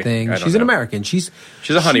agent-ish Maybe. thing. She's an American. She's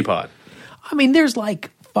a honeypot. I mean, there's like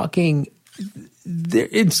fucking.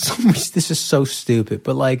 This is so stupid,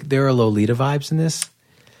 but like there are Lolita vibes in this.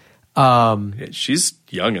 She's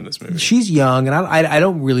young in this movie. She's young, and I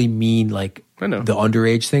don't really mean like the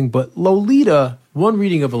underage thing, but Lolita. One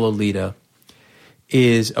reading of a Lolita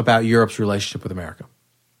is about Europe's relationship with America.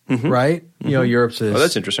 Mm-hmm. Right? Mm-hmm. You know, Europe's is... Oh,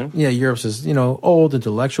 that's interesting. Yeah, Europe's is, old,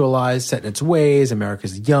 intellectualized, set in its ways.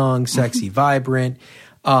 America's young, sexy, vibrant.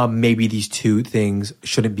 Maybe these two things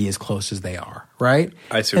shouldn't be as close as they are, right?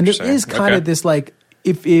 I see what you're saying. And there is kind of this, like,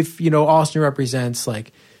 if Austin represents,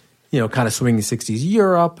 like, kind of swinging 60s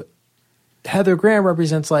Europe, Heather Graham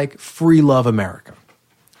represents, like, free love America,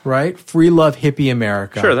 right? Free love hippie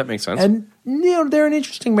America. Sure, that makes sense. And, they're an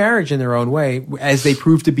interesting marriage in their own way, as they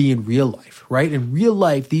prove to be in real life, right? In real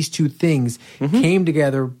life, these two things came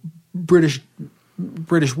together. British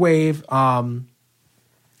wave.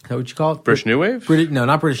 Is that what you call it? British New Wave? No,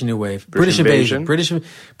 not British New Wave. British invasion.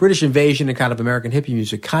 British invasion and kind of American hippie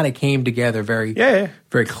music kind of came together very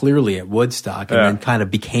clearly at Woodstock, and then kind of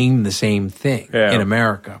became the same thing in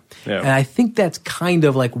America. Yeah. And I think that's kind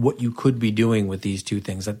of like what you could be doing with these two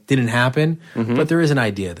things. That didn't happen, but there is an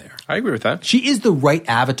idea there. I agree with that. She is the right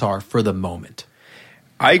avatar for the moment.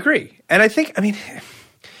 I agree. And I think,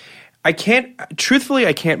 I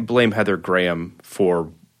can't blame Heather Graham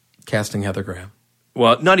for casting Heather Graham.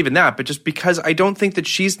 Well, not even that, but just because I don't think that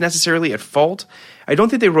she's necessarily at fault. I don't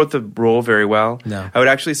think they wrote the role very well. No. I would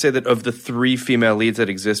actually say that of the three female leads that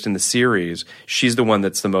exist in the series, she's the one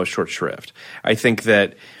that's the most short shrift. I think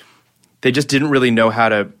that they just didn't really know how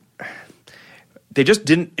to – they just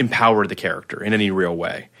didn't empower the character in any real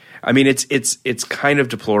way. I mean, it's kind of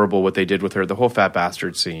deplorable what they did with her. The whole Fat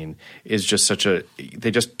Bastard scene is just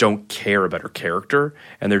they just don't care about her character,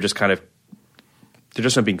 and they're just not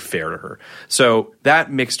being fair to her. So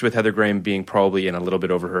that mixed with Heather Graham being probably in a little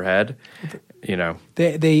bit over her head,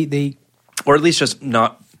 They or at least just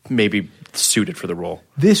not maybe suited for the role.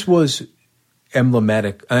 This was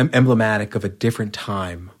emblematic of a different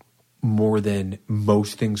time more than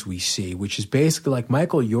most things we see, which is basically like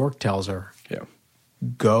Michael York tells her,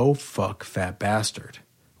 go fuck Fat Bastard,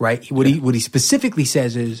 right? What he specifically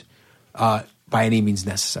says is, by any means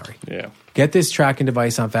necessary. Yeah. Get this tracking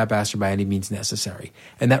device on Fat Bastard by any means necessary.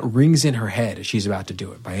 And that rings in her head as she's about to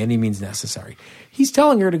do it, by any means necessary. He's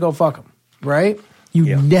telling her to go fuck him, right?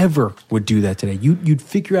 You never would do that today. You'd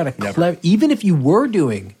figure out a clever, even if you were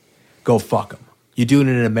doing go fuck him, you do it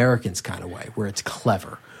in an American's kind of way, where it's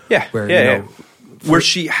clever. Yeah, where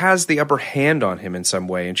she has the upper hand on him in some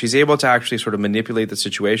way, and she's able to actually sort of manipulate the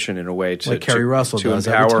situation in a way to like Kerry Russell to does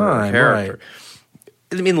empower every time, her character.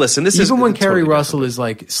 Right. I mean, listen, this even is when Kerry totally Russell is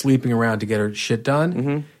like sleeping around to get her shit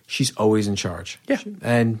done, she's always in charge. Yeah,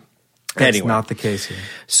 and that's not the case here.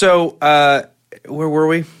 So, where were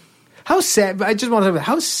we? How sad! I just want to.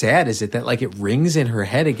 How sad is it that like it rings in her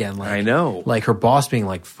head again? Like I know, like her boss being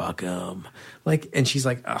like "fuck him," like, and she's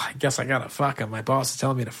like, oh, "I guess I gotta fuck him." My boss is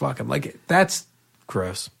telling me to fuck him. Like that's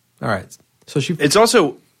gross. All right, so it's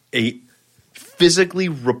also a physically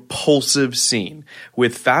repulsive scene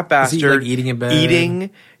with Fat Bastard eating in bed, eating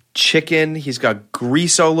chicken. He's got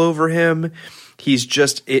grease all over him. He's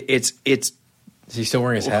just it's. Is he still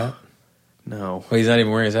wearing his hat? No. Oh, he's not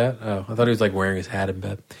even wearing his hat? Oh, I thought he was like wearing his hat in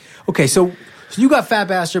bed. Okay, so you got Fat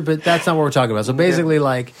Bastard, but that's not what we're talking about. So basically,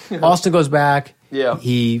 like, Austin goes back. Yeah.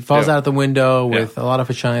 He falls out the window with a lot of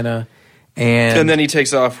vagina. And then he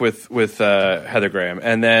takes off with Heather Graham.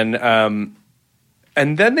 And then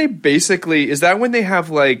they basically, is that when they have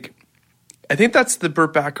like, I think that's the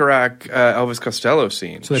Burt Bacharach, Elvis Costello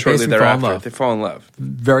scene. So they shortly thereafter. fall in love. They fall in love.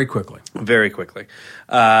 Very quickly. Very quickly.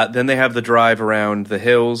 Then they have the drive around the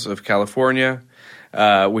hills of California,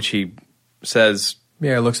 which he says.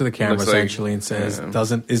 Yeah, looks at the camera essentially and says,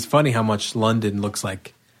 it's funny how much London looks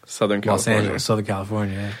like Southern California. Los Angeles, Southern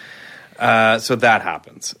California. So that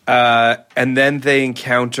happens. And then they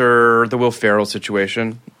encounter the Will Ferrell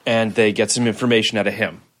situation, and they get some information out of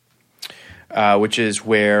him. Which is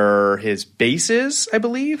where his base is, I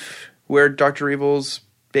believe, where Dr. Evil's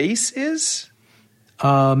base is.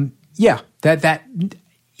 Yeah, that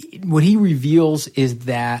what he reveals is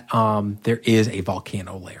that there is a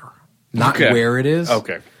volcano layer, not where it is.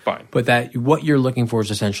 Okay, fine, but that what you're looking for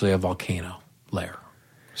is essentially a volcano layer.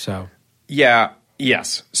 So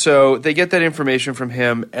yes. So they get that information from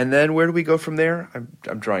him, and then where do we go from there?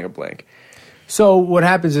 I'm drawing a blank. So what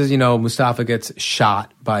happens is, Mustafa gets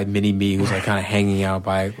shot by Mini-Me, who's like kind of hanging out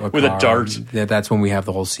by a with car. a dart. That's when we have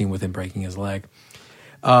the whole scene with him breaking his leg.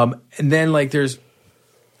 And then like you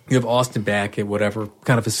have Austin back at whatever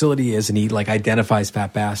kind of facility he is, and he like identifies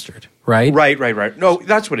Fat Bastard, right? Right. No,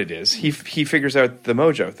 that's what it is. He figures out the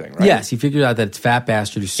mojo thing, right? Yes, he figures out that it's Fat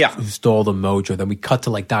Bastard who stole the mojo. Then we cut to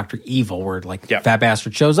like Dr. Evil, where like Fat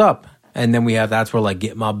Bastard shows up, and then that's where like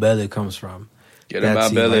Get My Belly comes from. Get in my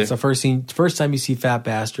belly. Like, it's the first time you see Fat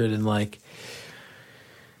Bastard, and like,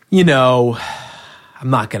 I'm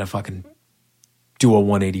not gonna fucking do a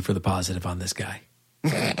 180 for the positive on this guy.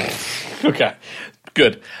 Okay,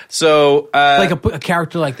 good. So, like a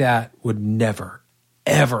character like that would never,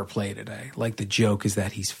 ever play today. Like the joke is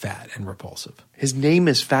that he's fat and repulsive. His name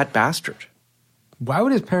is Fat Bastard. Why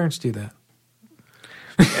would his parents do that?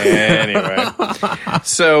 Anyway,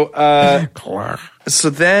 so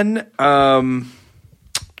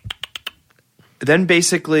then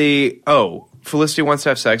basically, Felicity wants to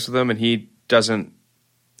have sex with him, and he doesn't.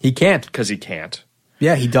 He can't because he can't.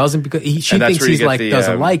 Yeah, he doesn't because she thinks he's like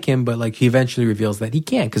doesn't like him, but like he eventually reveals that he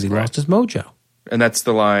can't because he lost his mojo. And that's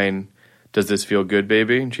the line. Does this feel good,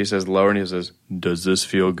 baby? And she says lower, and he says, "Does this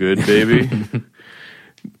feel good, baby?"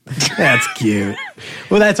 That's cute.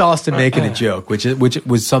 Well, that's Austin making a joke, which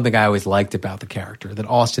was something I always liked about the character. That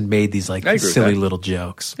Austin made these like silly little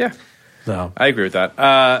jokes. Yeah, so I agree with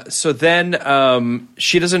that. So then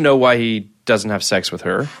she doesn't know why he doesn't have sex with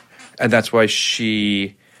her, and that's why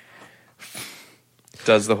she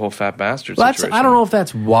does the whole Fat Bastard situation. I don't know if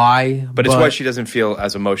that's why, but it's why she doesn't feel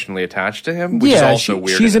as emotionally attached to him, which is also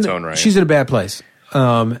weird in its own right. She's in a bad place,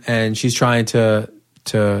 and she's trying to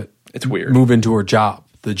it's weird move into her job.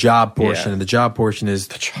 The job portion, and the job portion is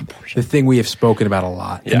the thing we have spoken about a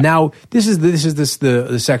lot. Yeah. And now this is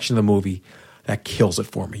the section of the movie that kills it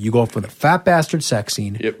for me. You go from the Fat Bastard sex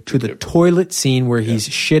scene to the toilet scene where he's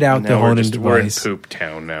shit out the Honan device. We're in poop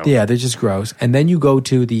town now. Yeah, they're just gross. And then you go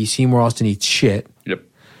to the scene where Austin eats shit. Yep.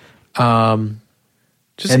 And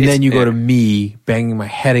then you go to me banging my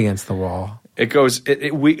head against the wall. It goes.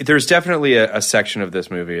 There's definitely a section of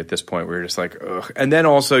this movie at this point where you're just like, ugh. And then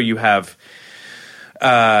also you have.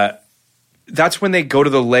 That's when they go to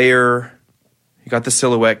the lair. You got the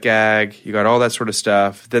silhouette gag. You got all that sort of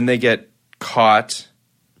stuff. Then they get caught,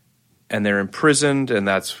 and they're imprisoned, and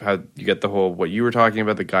that's how you get the whole what you were talking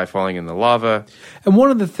about, the guy falling in the lava. And one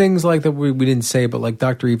of the things like that we didn't say, but like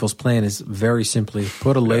Dr. Evil's plan is very simply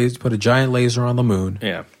put a giant laser on the moon,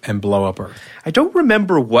 and blow up Earth. I don't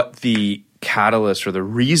remember what the catalyst or the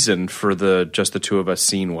reason for the just the two of us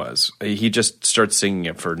scene was. He just starts singing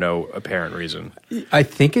it for no apparent reason. I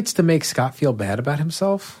think it's to make Scott feel bad about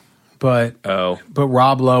himself, but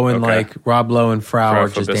Rob Lowe and Frau are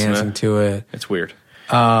just dancing to it. It's weird.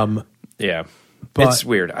 Yeah, but it's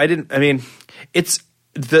weird. It's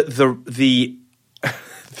the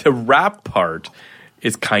rap part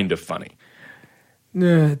is kind of funny.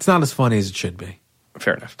 It's not as funny as it should be.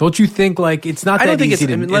 Fair enough. Don't you think like it's not that easy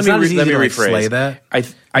to let me rephrase. Slay that? I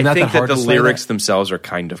think that the lyrics themselves are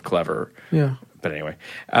kind of clever. Yeah. But anyway,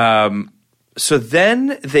 so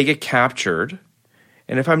then they get captured,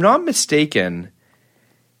 and if I'm not mistaken,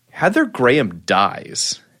 Heather Graham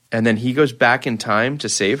dies, and then he goes back in time to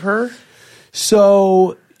save her.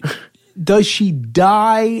 So does she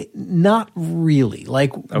die? Not really.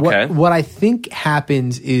 Like what I think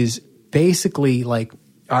happens is basically like.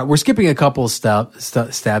 We're skipping a couple of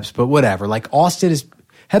steps, but whatever. Like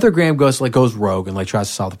Heather Graham goes rogue and like tries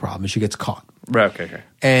to solve the problem, and she gets caught. Right. Okay.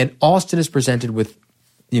 And Austin is presented with,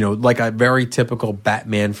 like a very typical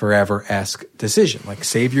Batman Forever-esque decision, like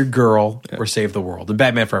save your girl or save the world. And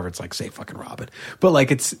Batman Forever, it's like save fucking Robin. But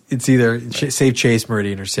like it's either save Chase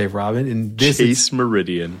Meridian or save Robin. And this Chase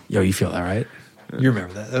Meridian. Yo, you feel that, right? You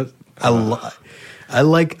remember that? I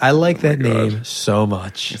like that name so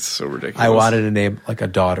much. It's so ridiculous. I wanted to name like a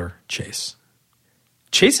daughter Chase.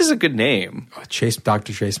 Chase is a good name.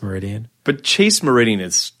 Dr. Chase Meridian. But Chase Meridian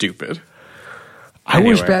is stupid. I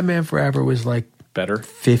wish Batman Forever was like better,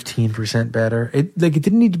 15% better. It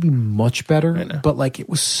didn't need to be much better, but like it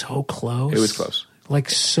was so close. It was close, like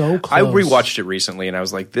so close. I rewatched it recently, and I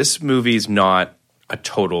was like, "This movie's not a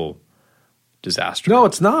total disaster." No,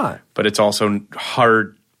 it's not. But it's also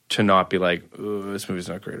hard to not be like, "This movie's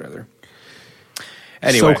not great either."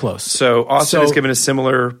 Anyway, so close. So Austin is given a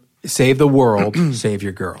similar save the world, save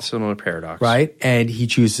your girl, similar paradox, right? And he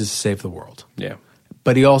chooses to save the world. Yeah,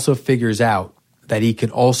 but he also figures out that he can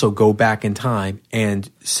also go back in time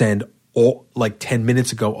and send 10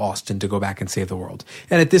 minutes ago Austin to go back and save the world.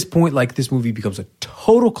 And at this point, like this movie becomes a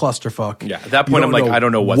total clusterfuck. Yeah, at that point I'm like, I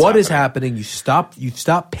don't know what is happening. You stop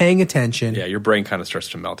paying attention. Yeah, your brain kind of starts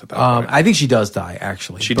to melt at that point. I think she does die,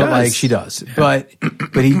 actually. She does. Yeah. But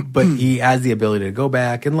he has the ability to go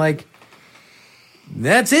back and like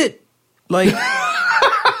that's it. Like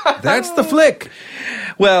that's the flick.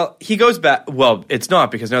 Well, he goes back. Well, it's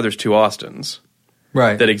not, because now there's two Austins.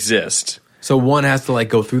 Right. That exist. So one has to like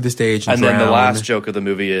go through the stage and then the last joke of the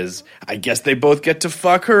movie is, I guess they both get to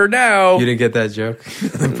fuck her now. You didn't get that joke?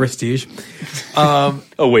 Prestige. Oh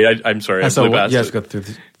wait, I'm sorry. Yes, go through.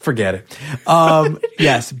 Forget it.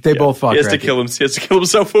 Yes, they both fuck. He has to kill him. He has to kill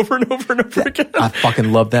himself over and over and over again. I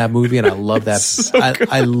fucking love that movie, and I love that.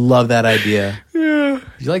 I love that idea. Yeah.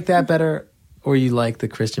 You like that better, or you like the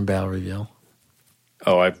Christian Bale reveal?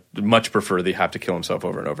 Oh, I much prefer the have to kill himself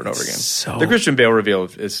over and over and over again. The Christian Bale reveal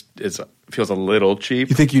feels a little cheap.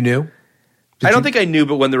 You think you knew? I don't think I knew,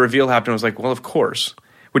 but when the reveal happened, I was like, well, of course.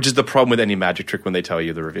 Which is the problem with any magic trick when they tell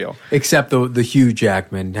you the reveal. Except the Hugh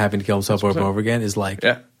Jackman having to kill himself over and over again is like,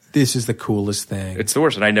 this is the coolest thing. It's the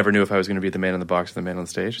worst, and I never knew if I was going to be the man in the box or the man on the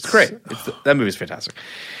stage. It's great. That movie's fantastic.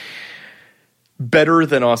 Better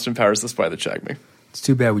than Austin Powers, The Spy That Shagged Me. It's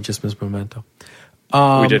too bad we just missed Memento.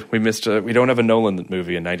 We did. We missed. We don't have a Nolan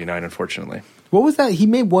movie in '99, unfortunately. What was that? He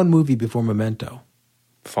made one movie before Memento.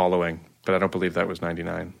 Following, but I don't believe that was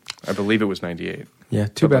 '99. I believe it was '98. Yeah,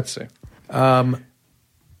 too bad. Let's see.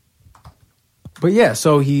 But yeah,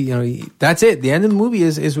 so that's it. The end of the movie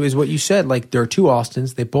is what you said. Like there are two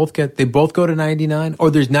Austins. They both go to 99, or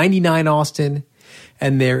there's 99 Austin,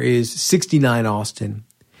 and there is 69 Austin.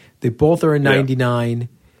 They both are in 99. Yeah.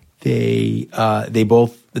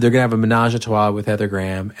 They're gonna have a menage a trois with Heather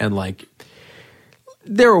Graham, and like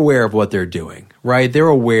they're aware of what they're doing, right? They're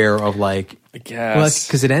aware of like, I guess,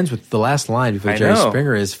 because it ends with the last line before Jerry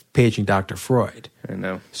Springer is paging Dr. Freud. I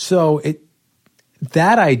know. So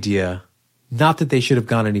that idea, not that they should have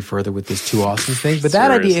gone any further with this two Austin thing, but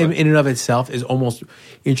that idea in and of itself is almost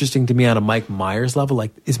interesting to me on a Mike Myers level.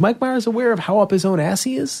 Like, is Mike Myers aware of how up his own ass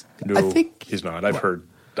he is? No, I think he's not. I've heard.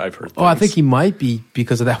 Things. Oh, I think he might be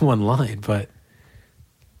because of that one line, but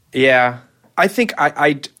yeah, I think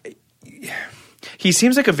he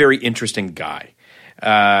seems like a very interesting guy,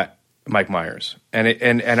 Mike Myers,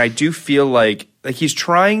 and I do feel like he's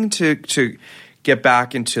trying to get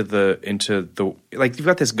back into the like, you've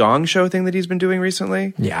got this Gong Show thing that he's been doing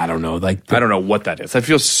recently. Yeah, I don't know. I don't know what that is. That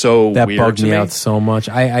feels so weird. That bugged me out so much.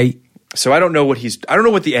 So I don't know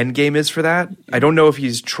what the end game is for that. I don't know if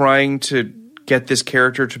he's trying to get this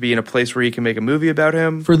character to be in a place where he can make a movie about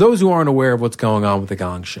him. For those who aren't aware of what's going on with the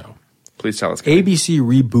Gong Show, please tell us. ABC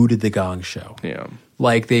rebooted the Gong Show. Yeah,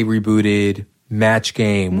 like they rebooted Match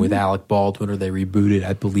Game with Alec Baldwin, or they rebooted,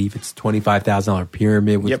 I believe it's $25,000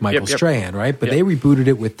 Pyramid with Michael Strahan, right? But they rebooted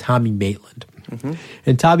it with Tommy Maitland. Mm-hmm.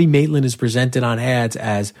 And Tommy Maitland is presented on ads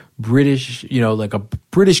as British, like a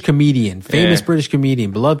British comedian, famous British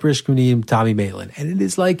comedian, beloved British comedian, Tommy Maitland. And it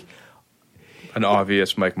is like an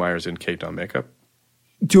obvious Mike Myers in Kate Dunn makeup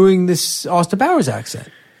doing this Austin Powers accent.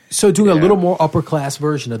 So doing a little more upper class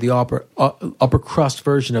version of the upper crust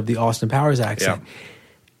version of the Austin Powers accent. Yeah.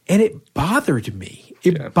 And it bothered me.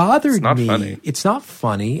 It bothered me. Funny. It's not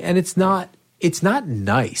funny, and it's not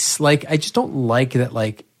nice. Like, I just don't like that.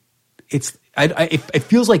 Like, it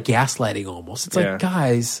feels like gaslighting almost. It's like,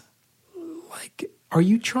 guys, like, are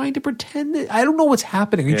you trying to pretend that? I don't know what's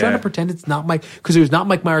happening. Are you trying to pretend it's not Mike? Because there was not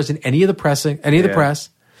Mike Myers in any of the press.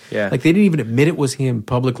 Yeah. Like, they didn't even admit it was him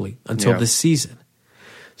publicly until this season.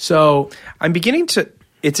 So I'm beginning to.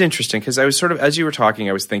 It's interesting because I was sort of, as you were talking,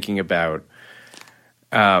 I was thinking about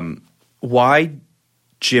why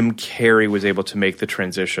Jim Carrey was able to make the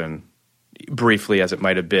transition, briefly as it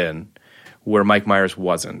might have been, where Mike Myers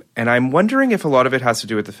wasn't. And I'm wondering if a lot of it has to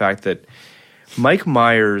do with the fact that Mike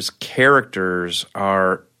Myers' characters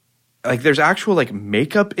are like there's actual like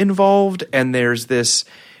makeup involved, and there's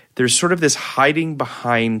sort of this hiding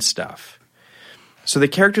behind stuff. So the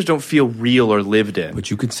characters don't feel real or lived in. But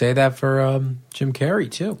you could say that for Jim Carrey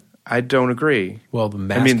too. I don't agree. Well, the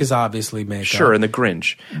mask is obviously makeup. Sure, and the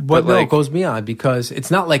Grinch. But no, it goes beyond because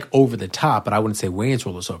it's not like over the top, but I wouldn't say Wayne's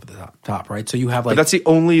World is over the top, right? So you have like... But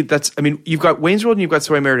you've got Wayne's World and you've got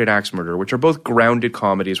So I Married an Axe Murderer, which are both grounded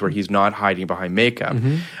comedies where he's not hiding behind makeup.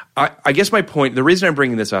 Mm-hmm. I guess my point, the reason I'm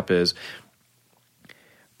bringing this up is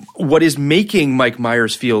what is making Mike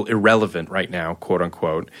Myers feel irrelevant right now, quote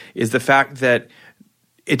unquote, is the fact that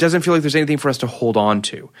it doesn't feel like there's anything for us to hold on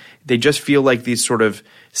to. They just feel like these sort of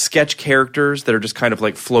sketch characters that are just kind of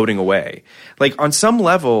like floating away. Like on some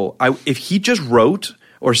level, if he just wrote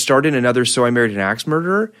or started another So I Married an Axe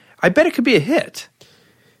Murderer, I bet it could be a hit.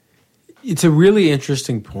 It's a really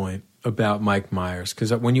interesting point about Mike Myers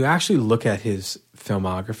because when you actually look at his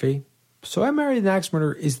filmography, So I Married an Axe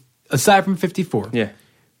Murderer is, aside from 54, yeah.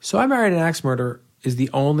 So I Married an Axe Murderer is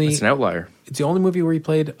the only... It's an outlier. It's the only movie where he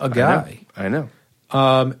played a guy. I know.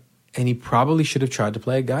 And he probably should have tried to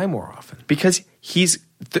play a guy more often. Because he's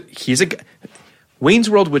a guy. Wayne's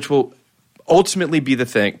World, which will ultimately be the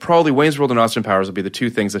thing, probably Wayne's World and Austin Powers will be the two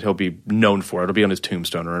things that he'll be known for. It'll be on his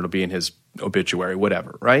tombstone or it'll be in his obituary,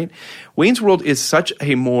 whatever, right? Wayne's World is such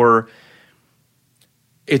a more,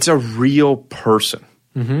 it's a real person.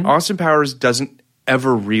 Mm-hmm. Austin Powers doesn't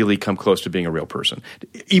ever really come close to being a real person,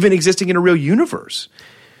 even existing in a real universe.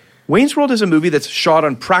 Wayne's World is a movie that's shot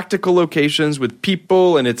on practical locations with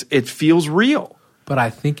people, and it feels real. But I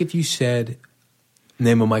think if you said,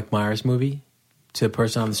 name a Mike Myers movie to a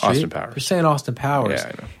person on the street, Austin Powers. You're saying Austin Powers.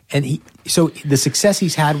 Yeah, I know. And so the success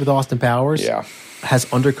he's had with Austin Powers has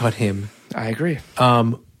undercut him. I agree.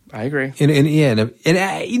 I agree. And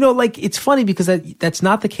you know, like it's funny because that's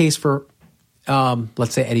not the case for,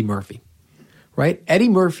 let's say Eddie Murphy, right? Eddie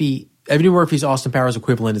Murphy's Austin Powers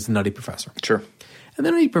equivalent is The Nutty Professor. Sure. And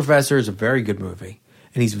The Nutty Professor is a very good movie,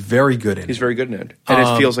 and he's very good in it. He's very good in it, and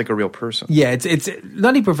it feels like a real person. Yeah, it's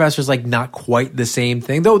Nutty Professor is like not quite the same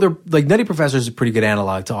thing, though. They're like Nutty Professor is a pretty good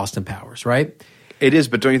analog to Austin Powers, right? It is,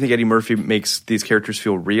 but don't you think Eddie Murphy makes these characters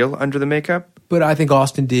feel real under the makeup? But I think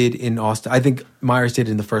Austin did in Austin. I think Myers did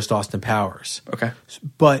in the first Austin Powers. Okay,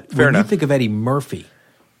 but when you think of Eddie Murphy,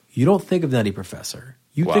 you don't think of Nutty Professor.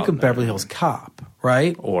 You think of Beverly Hills Cop,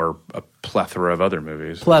 right? Or a plethora of other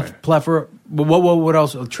movies. Plethora. What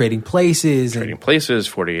else? Trading Places.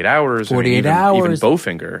 48 Hours. 48 Hours. Even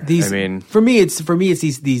Bowfinger. For me,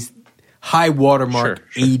 it's these high watermark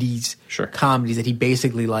 80s comedies that he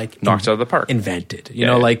basically like knocks out of the park. Invented. You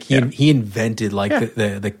know, he invented like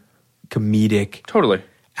the comedic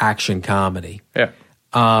action comedy. Yeah.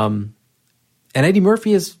 And Eddie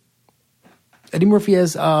Murphy has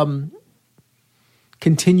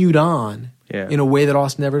continued on in a way that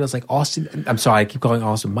Austin never does. Like Austin, I'm sorry, I keep calling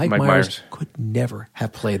Austin. Mike Myers could never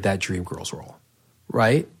have played that Dreamgirls role,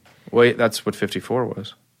 right? Wait, that's what 54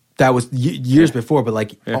 was. That was years before, but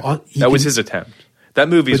like that was his attempt. That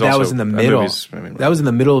movie's but that also was in the middle. That was in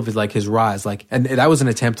the middle of his rise, like, and that was an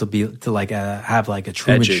attempt to have like a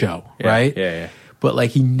Truman Show, right? Yeah. But like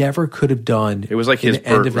he never could have done. It was like his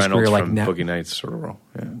Burt Reynolds from Boogie Nights sort of role.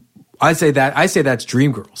 Yeah. I say that's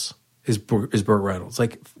Dreamgirls. Is Burt Reynolds.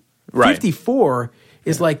 Like 54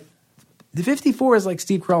 is like the 54 is like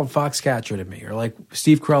Steve Carell and Foxcatcher to me, or like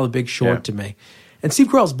Steve Carell and Big Short to me. And Steve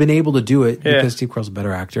Carell's been able to do it because Steve Carell's a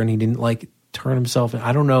better actor and he didn't like turn himself in.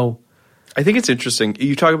 I don't know. I think it's interesting.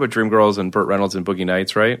 You talk about Dreamgirls and Burt Reynolds and Boogie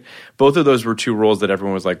Nights, right? Both of those were two roles that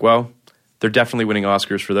everyone was like, well, they're definitely winning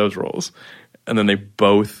Oscars for those roles. And then they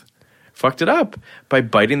both fucked it up by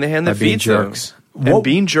biting the hand that feeds them. And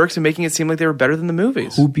being jerks and making it seem like they were better than the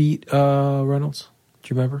movies. Who beat Reynolds?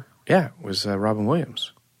 Do you remember? Yeah, it was Robin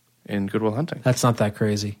Williams in Good Will Hunting. That's not that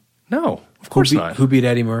crazy. No, of course not. Who beat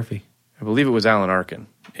Eddie Murphy? I believe it was Alan Arkin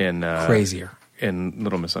in Crazier in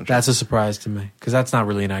Little Miss Sunshine. That's a surprise to me because that's not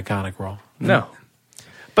really an iconic role. No,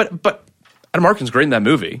 but Adam Arkin's great in that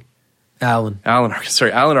movie. Alan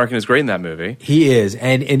Arkin is great in that movie. He is,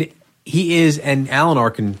 and Alan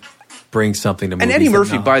Arkin brings something to movies. And Eddie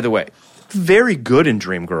Murphy, by the way, very good in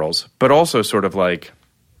Dreamgirls, but also sort of like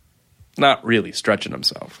not really stretching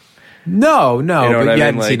himself. No, you know but you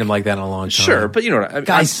hadn't like, seen him like that in a long time. Sure, but you know what I mean.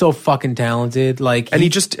 Guy's so fucking talented. Like, and he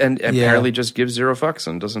just apparently just gives zero fucks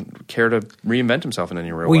and doesn't care to reinvent himself in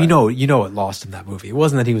any real way. Well, you know what lost him that movie. It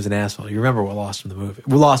wasn't that he was an asshole. You remember what lost him the movie?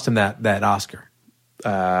 What lost him that Oscar?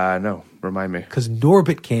 No, remind me. Because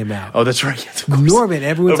Norbit came out. Oh, that's right. Yes, Norbit.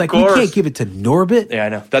 Everyone's like, we can't give it to Norbit. Yeah, I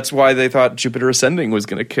know. That's why they thought Jupiter Ascending was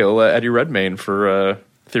going to kill Eddie Redmayne for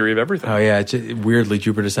Theory of Everything. Oh yeah, weirdly,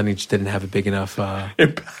 Jupiter Ascending just didn't have a big enough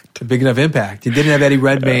impact. It didn't have Eddie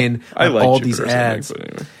Redmayne. I like all Jupiter these ads.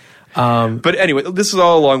 But anyway, this is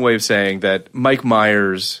all a long way of saying that Mike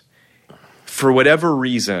Myers, for whatever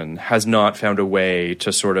reason, has not found a way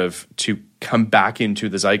to sort of to come back into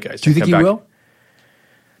the zeitgeist. Do you think he will?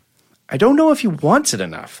 I don't know if he wants it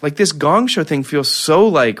enough. Like this Gong Show thing feels so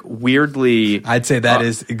like weirdly. I'd say that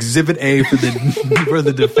is Exhibit A for the for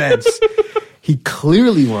the defense. He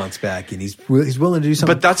clearly wants back, and he's willing to do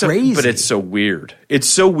something crazy. But it's so weird. It's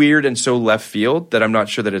so weird and so left field that I'm not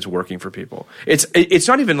sure that it's working for people. It's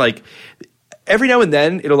not even like every now and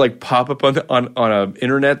then it'll like pop up on an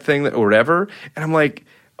internet thing or whatever, and I'm like,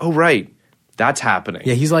 oh right, that's happening.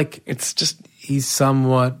 Yeah, he's like he's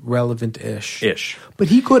somewhat relevant-ish. But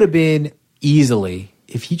he could have been easily,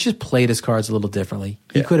 if he just played his cards a little differently,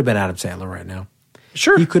 he could have been Adam Sandler right now.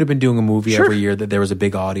 Sure. He could have been doing a movie every year that there was a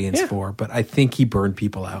big audience for, but I think he burned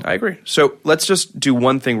people out. I agree. So let's just do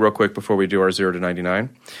one thing real quick before we do our 0 to 99.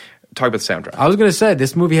 Talk about the soundtrack. I was going to say,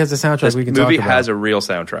 this movie has a soundtrack we can talk about. This movie has a real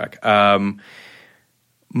soundtrack.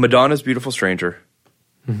 Madonna's Beautiful Stranger,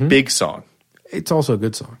 big song. It's also a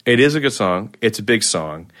good song. It is a good song. It's a big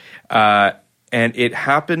song. And it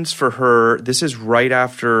happens for her, this is right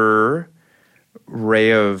after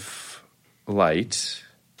Ray of Light.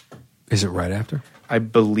 Is it right after? I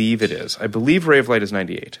believe it is. I believe Ray of Light is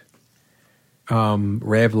 98.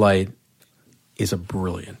 Ray of Light is a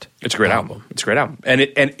brilliant. It's a great album. It's a great album, and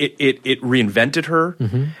it reinvented her.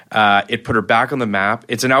 It put her back on the map.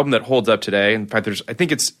 It's an album that holds up today. In fact, I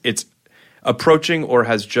think it's approaching or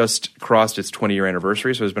has just crossed its 20-year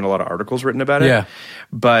anniversary. So there's been a lot of articles written about it. Yeah,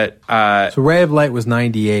 but so Ray of Light was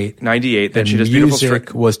 98. 98. Then and she does Music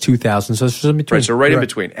Beautiful was 2000. So it's in between. Right. So right in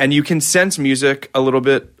between, and you can sense music a little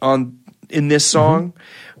bit in this song,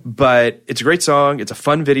 but it's a great song. It's a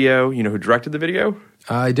fun video. You know who directed the video?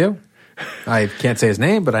 I do. I can't say his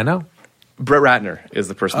name, but I know. Brett Ratner is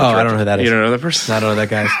the person. I don't know who that is. You don't know that person? I don't know that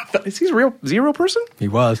guy. Is he real? Is he a real person? He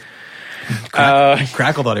was.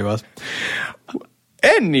 Crackle thought he was.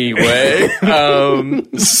 Anyway,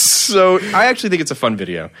 so I actually think it's a fun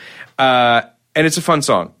video. And it's a fun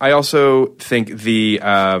song. I also think the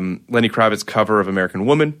Lenny Kravitz cover of American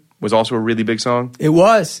Woman was also a really big song. It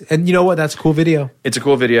was. And you know what? That's a cool video. It's a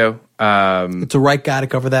cool video. It's the right guy to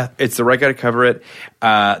cover that. It's the right guy to cover it.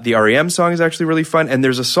 The REM song is actually really fun. And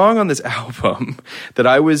there's a song on this album that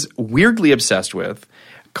I was weirdly obsessed with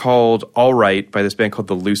called All Right by this band called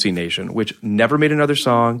the Lucy Nation, which never made another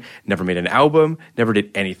song, never made an album, never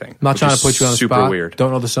did anything. I'm not trying to put you on the super spot. Weird.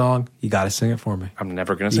 Don't know the song. You got to sing it for me. I'm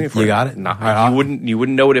never going to sing it for you. You got it? No, you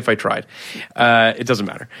wouldn't know it if I tried. It doesn't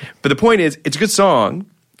matter. But the point is, it's a good song.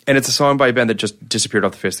 And it's a song by a band that just disappeared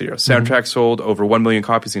off the face of the earth. Soundtrack sold over 1 million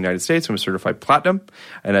copies in the United States and was certified platinum.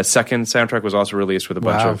 And a second soundtrack was also released with a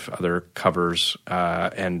bunch of other covers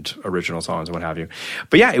and original songs and what have you.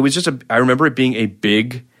 But yeah, it was just I remember it being a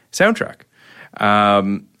big soundtrack.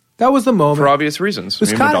 That was the moment. For obvious reasons.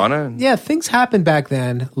 Madonna. Yeah, things happened back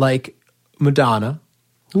then, like Madonna,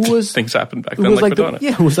 who was... things happened back then, like Madonna.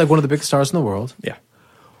 who was like one of the biggest stars in the world. Yeah.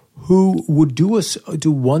 Who would do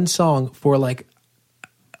one song for like...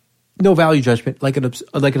 No value judgment, like an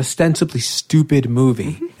ostensibly stupid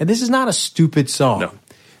movie. And this is not a stupid song. No.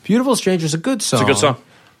 Beautiful Stranger is a good song. It's a good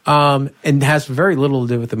song. And has very little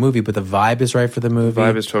to do with the movie, but the vibe is right for the movie. The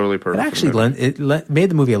vibe is totally perfect. It actually made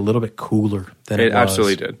the movie a little bit cooler than it was. It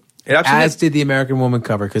absolutely did. As did the American Woman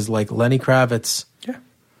cover, because like Lenny Kravitz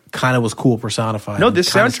kind of was cool personified. No, this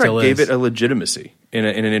soundtrack gave it a legitimacy in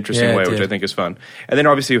an interesting way, which I think is fun. And then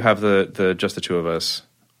obviously you have the Just the Two of Us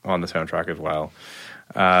on the soundtrack as well.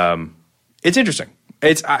 It's interesting.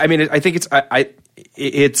 I think it's a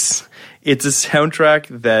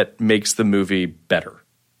soundtrack that makes the movie better.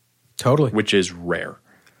 Totally. Which is rare.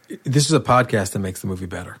 This is a podcast that makes the movie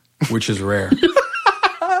better, which is rare.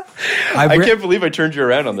 I can't believe I turned you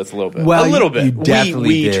around on this a little bit. Well, a little bit. You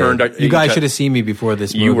definitely did. You guys should have seen me before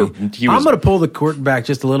this movie. I'm going to pull the curtain back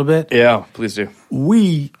just a little bit. Yeah, please do.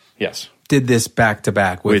 We did this back to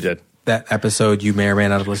back. We did. That episode you may or may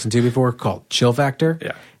not have listened to before called Chill Factor.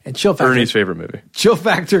 Yeah. And Chill Factor. Ernie's favorite movie. Chill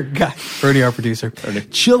Factor got Ernie, our producer.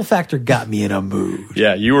 Chill Factor got me in a mood.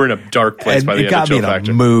 Yeah, you were in a dark place by the end of Chill Factor. It got me in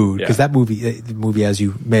a mood because that movie, as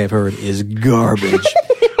you may have heard, is garbage.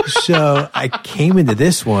 So I came into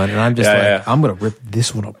this one and I'm just I'm going to rip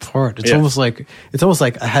this one apart. It's almost like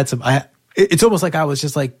I had some. it's almost like I was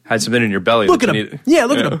just like had something in your belly. Look at him,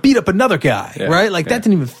 looking to beat up another guy, right? Like that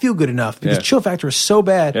didn't even feel good enough because Chill Factor is so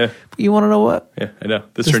bad. Yeah. But you want to know what? Yeah, I know.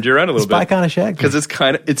 This turned you around a little bit. Spy kind of shagged because it's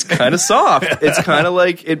kind of soft. It's kind of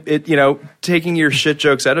like it. Taking your shit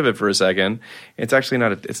jokes out of it for a second. It's actually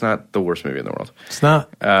not. It's not the worst movie in the world. It's not.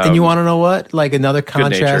 And you want to know what? Like another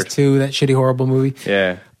contrast to that shitty horrible movie.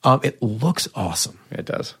 Yeah. It looks awesome. It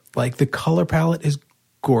does. Like the color palette is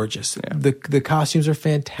gorgeous. Yeah. The costumes are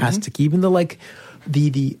fantastic. Even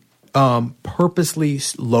the purposely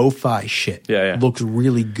lo-fi shit looks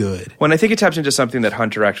really good. Well, and I think it taps into something that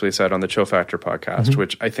Hunter actually said on the Chill Factor podcast,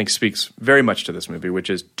 which I think speaks very much to this movie, which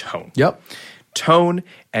is tone. Yep. Tone,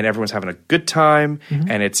 and everyone's having a good time,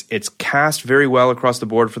 and it's cast very well across the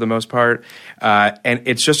board for the most part, and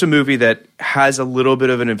it's just a movie that has a little bit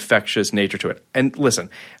of an infectious nature to it. And listen,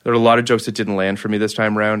 there are a lot of jokes that didn't land for me this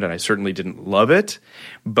time around, and I certainly didn't love it,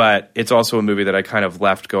 but it's also a movie that I kind of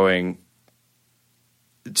left going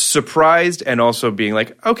surprised and also being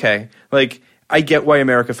like, okay, like I get why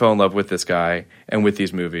America fell in love with this guy and with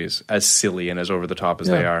these movies, as silly and as over the top as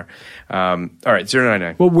they are. All right,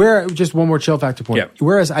 099. Well, just one more Chill Factor point. Yeah.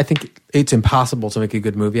 Whereas I think it's impossible to make a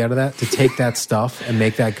good movie out of that, to take that stuff and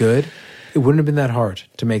make that good. It wouldn't have been that hard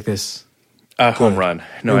to make this a home run.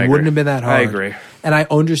 No, it wouldn't have been that hard. I agree. And I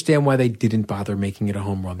understand why they didn't bother making it a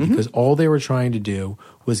home run, because all they were trying to do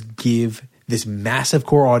was give this massive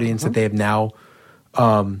core audience that they have now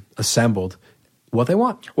assembled what they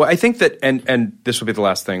want. Well, I think that, and this will be the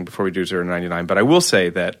last thing before we do 099, but I will say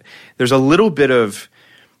that there's a little bit of,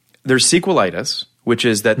 there's sequelitis, which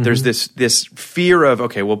is that there's this fear of,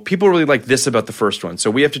 okay, well, people really like this about the first one,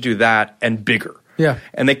 so we have to do that and bigger. Yeah.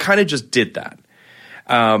 And they kind of just did that.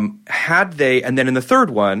 Had they, and then in the third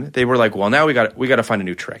one, they were like, well, now we got to find a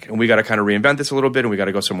new trick, and we got to kind of reinvent this a little bit, and we got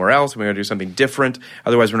to go somewhere else, and we got to do something different.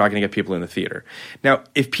 Otherwise, we're not going to get people in the theater. Now,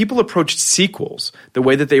 if people approached sequels the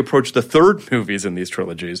way that they approached the third movies in these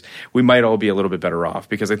trilogies, we might all be a little bit better off,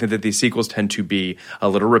 because I think that these sequels tend to be a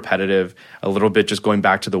little repetitive, a little bit just going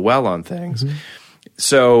back to the well on things.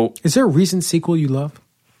 So, is there a recent sequel you love?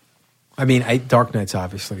 I mean, Dark Knight's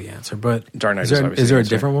obviously the answer, but Dark Knight is there a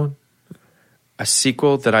different one? A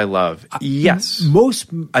sequel that I love? Yes.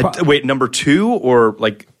 Wait, number 2 or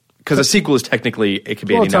like, because a sequel is technically, it could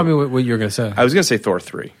be any tell me what you're going to say. I was going to say Thor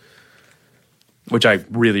 3, which I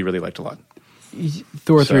really, really liked a lot.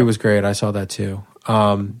 Thor 3 was great. I saw that too.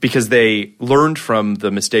 Because they learned from the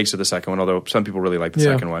mistakes of the second one, although some people really like the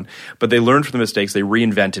second one. But they learned from the mistakes, they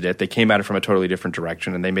reinvented it, they came at it from a totally different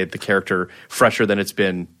direction, and they made the character fresher than it's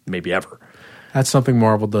been maybe ever. That's something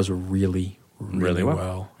Marvel does really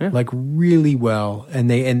well. Yeah. Like really well.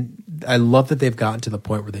 And I love that they've gotten to the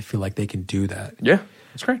point where they feel like they can do that. Yeah,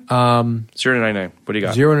 that's great. 0 to 99. What do you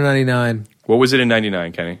got? 0 to 99. What was it in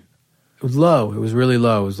 99, Kenny? It was low. It was really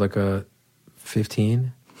low. It was like a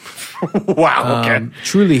 15. Wow, okay.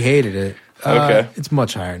 Truly hated it. Okay. It's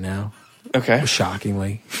much higher now. Okay.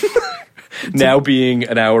 Shockingly. Now being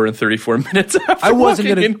an hour and 34 minutes after I wasn't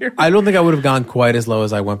walking in here. I don't think I would have gone quite as low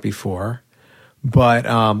as I went before. But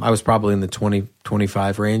I was probably in the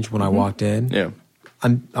 20-25 range when I walked in. Yeah,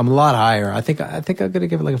 I'm a lot higher. I think I'm going to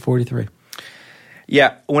give it like a 43.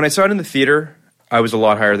 Yeah, when I saw it in the theater, I was a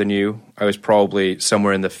lot higher than you. I was probably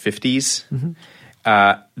somewhere in the 50s.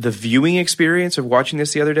 The viewing experience of watching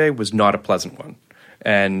this the other day was not a pleasant one,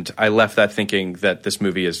 and I left that thinking that this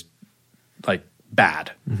movie is like bad.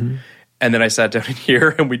 And then I sat down in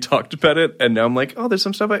here and we talked about it, and now I'm like, oh, there's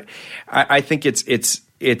some stuff. I think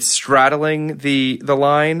it's straddling the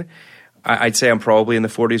line. I'd say I'm probably in the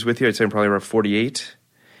 40s with you. I'd say I'm probably around 48.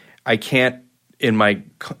 I can't, in my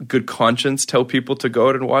good conscience, tell people to go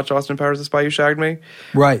out and watch Austin Powers: The Spy Who Shagged Me.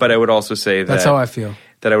 Right. But I would also say that's how I feel.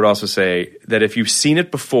 That I would also say that if you've seen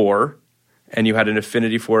it before and you had an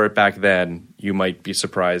affinity for it back then, you might be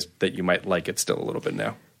surprised that you might like it still a little bit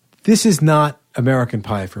now. This is not American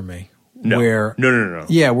Pie for me. No. No.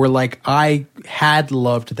 Yeah, where like I had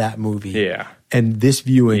loved that movie. Yeah. And this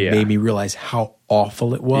viewing made me realize how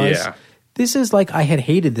awful it was. Yeah. This is like I had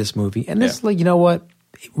hated this movie. And this is like, you know what?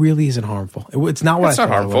 It really isn't harmful. It's not what I thought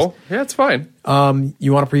it was. It's not harmful. Yeah, it's fine.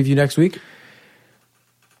 You want to preview next week?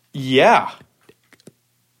 Yeah.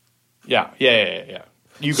 Yeah.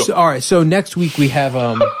 You go. All right. So next week we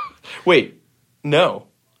have. Wait. No.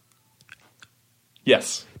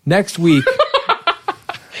 Yes. Next week.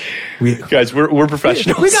 Guys, we're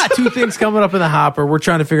professionals. We got 2 things coming up in the hopper. We're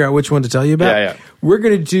trying to figure out which one to tell you about. Yeah. We're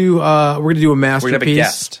gonna do a masterpiece. We're gonna have a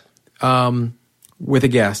guest. with a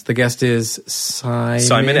guest. The guest is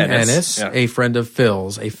Simon Ennis, a friend of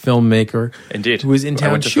Phil's, a filmmaker. Indeed. Who is in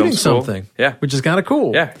town shooting something. Yeah. Which is kind of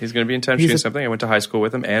cool. Yeah, he's going to be in town shooting something. I went to high school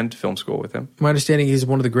with him and film school with him. My understanding, he's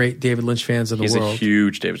one of the great David Lynch fans of the world. He's a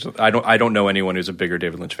huge David. I don't know anyone who's a bigger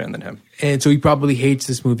David Lynch fan than him. And so he probably hates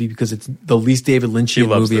this movie because it's the least David Lynchian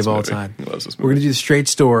movie of all time. He loves this movie. We're going to do The Straight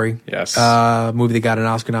Story. Yes. Movie that got an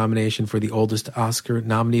Oscar nomination for the oldest Oscar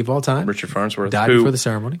nominee of all time. Richard Farnsworth. Died before the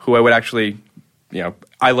ceremony. Who I would actually...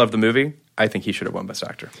 I love the movie. I think he should have won Best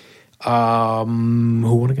Actor. Who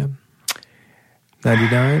won again?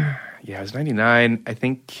 99? Yeah, it was 99. I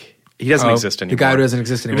think he doesn't exist anymore. The guy who doesn't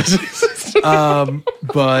exist anymore.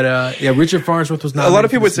 Richard Farnsworth was not. A lot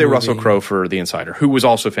of people would say Russell Crowe for The Insider, who was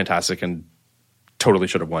also fantastic and totally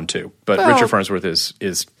should have won too. But Richard Farnsworth is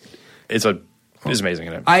amazing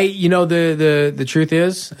in it. The truth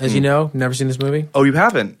is, as you know, never seen this movie. Oh, you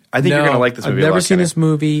haven't? I think you're going to like this movie. I've never seen this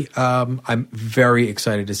movie. I'm very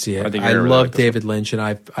excited to see it. I love David Lynch, and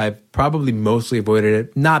I've probably mostly avoided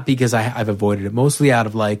it, not because I've avoided it, mostly out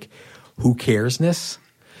of who caresness.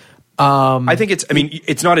 I think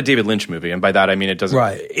it's not a David Lynch movie, and by that I mean it doesn't.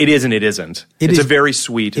 Right. It is and it isn't. It's a very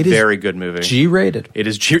sweet, very good movie. G-rated. It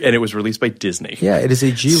is and it was released by Disney. Yeah, it is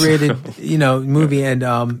a G-rated, movie,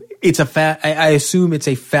 and it's I assume it's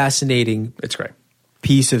a fascinating. It's great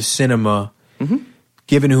piece of cinema,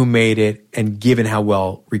 given who made it and given how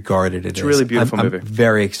well regarded it is. It's a really beautiful movie. I'm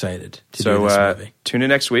very excited to do this movie. Tune in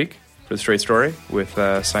next week for The Straight Story with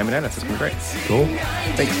Simon Ennis. It's going to be great. Cool.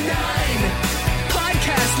 Thanks.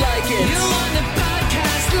 Podcast like it. You want a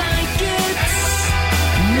podcast like it?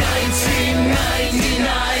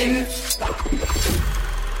 1999.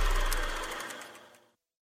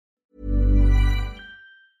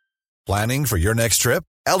 Planning for your next trip?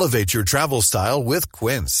 Elevate your travel style with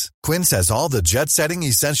Quince. Quince has all the jet-setting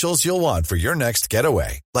essentials you'll want for your next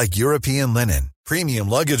getaway, like European linen, premium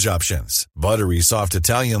luggage options, buttery soft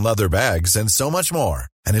Italian leather bags, and so much more.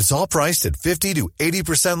 And it's all priced at 50 to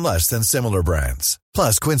 80% less than similar brands.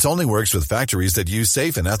 Plus, Quince only works with factories that use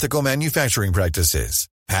safe and ethical manufacturing practices.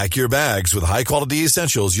 Pack your bags with high-quality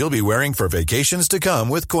essentials you'll be wearing for vacations to come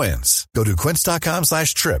with Quince. Go to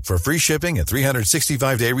quince.com/trip for free shipping and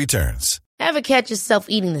 365-day returns. Ever catch yourself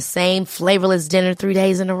eating the same flavorless dinner 3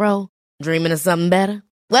 days in a row? Dreaming of something better?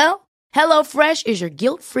 Well, HelloFresh is your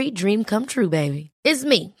guilt-free dream come true, baby. It's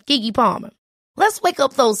me, Keke Palmer. Let's wake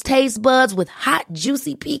up those taste buds with hot,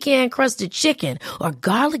 juicy pecan-crusted chicken or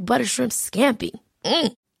garlic butter shrimp scampi.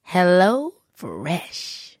 Hello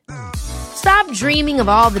Fresh. Stop dreaming of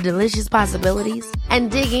all the delicious possibilities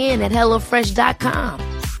and dig in at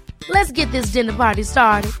HelloFresh.com. Let's get this dinner party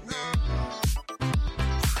started.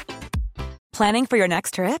 Planning for your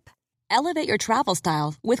next trip? Elevate your travel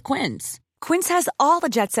style with Quince. Quince has all the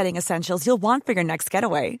jet-setting essentials you'll want for your next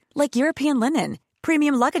getaway, like European linen,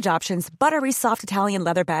 premium luggage options, buttery soft Italian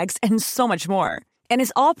leather bags, and so much more. And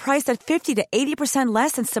is all priced at 50 to 80%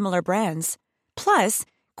 less than similar brands. Plus,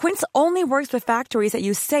 Quince only works with factories that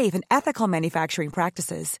use safe and ethical manufacturing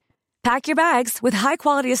practices. Pack your bags with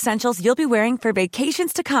high-quality essentials you'll be wearing for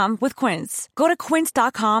vacations to come with Quince. Go to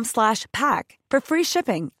quince.com/pack for free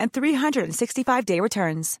shipping and 365-day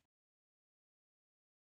returns.